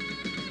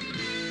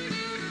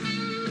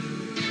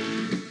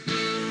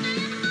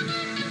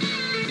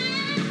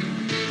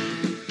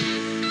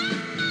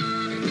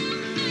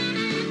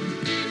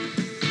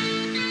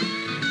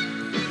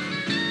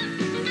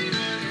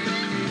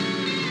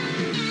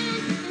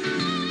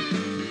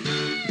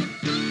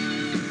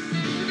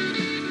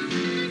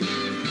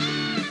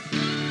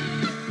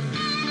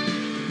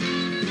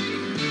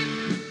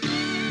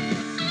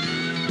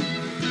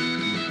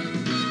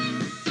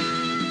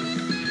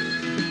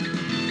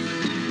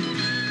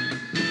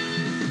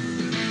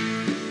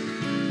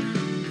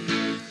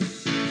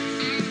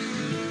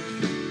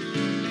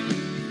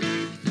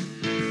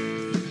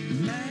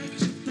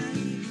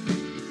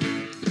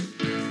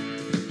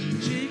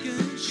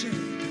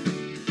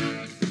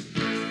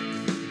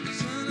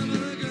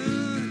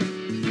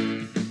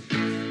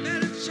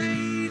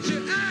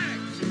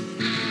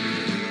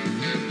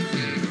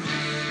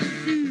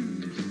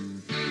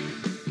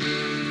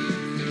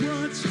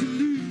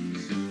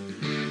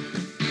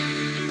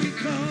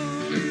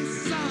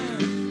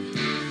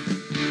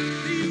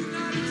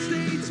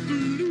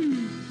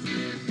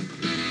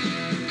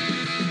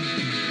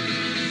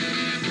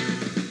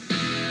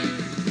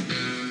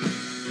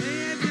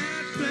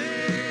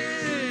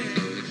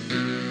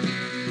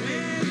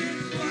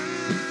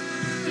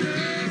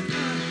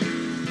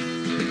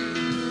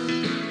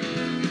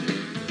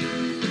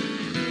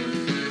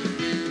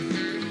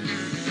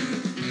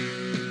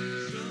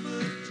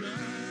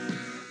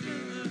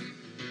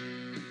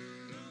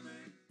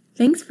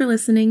 Thanks for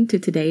listening to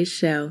today's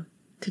show.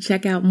 To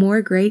check out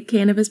more great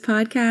cannabis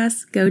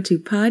podcasts, go to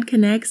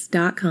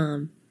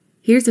podconnects.com.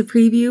 Here's a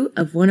preview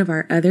of one of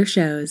our other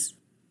shows.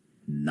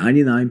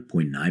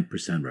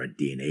 99.9% of our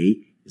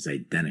DNA is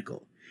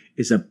identical.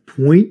 It's a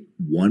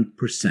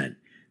 0.1%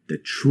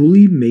 that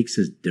truly makes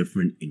us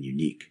different and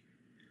unique.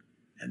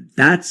 And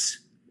that's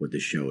what the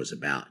show is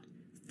about.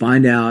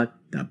 Find out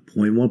that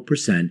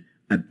 0.1%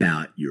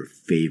 about your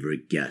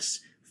favorite guests.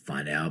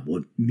 Find out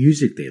what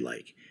music they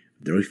like,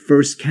 their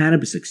first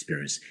cannabis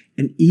experience,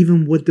 and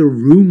even what their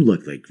room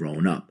looked like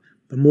growing up.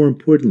 But more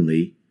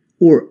importantly,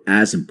 or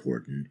as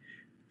important,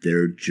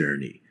 their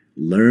journey.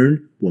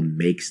 Learn what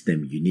makes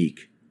them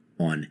unique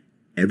on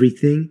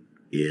Everything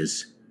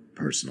is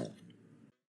Personal.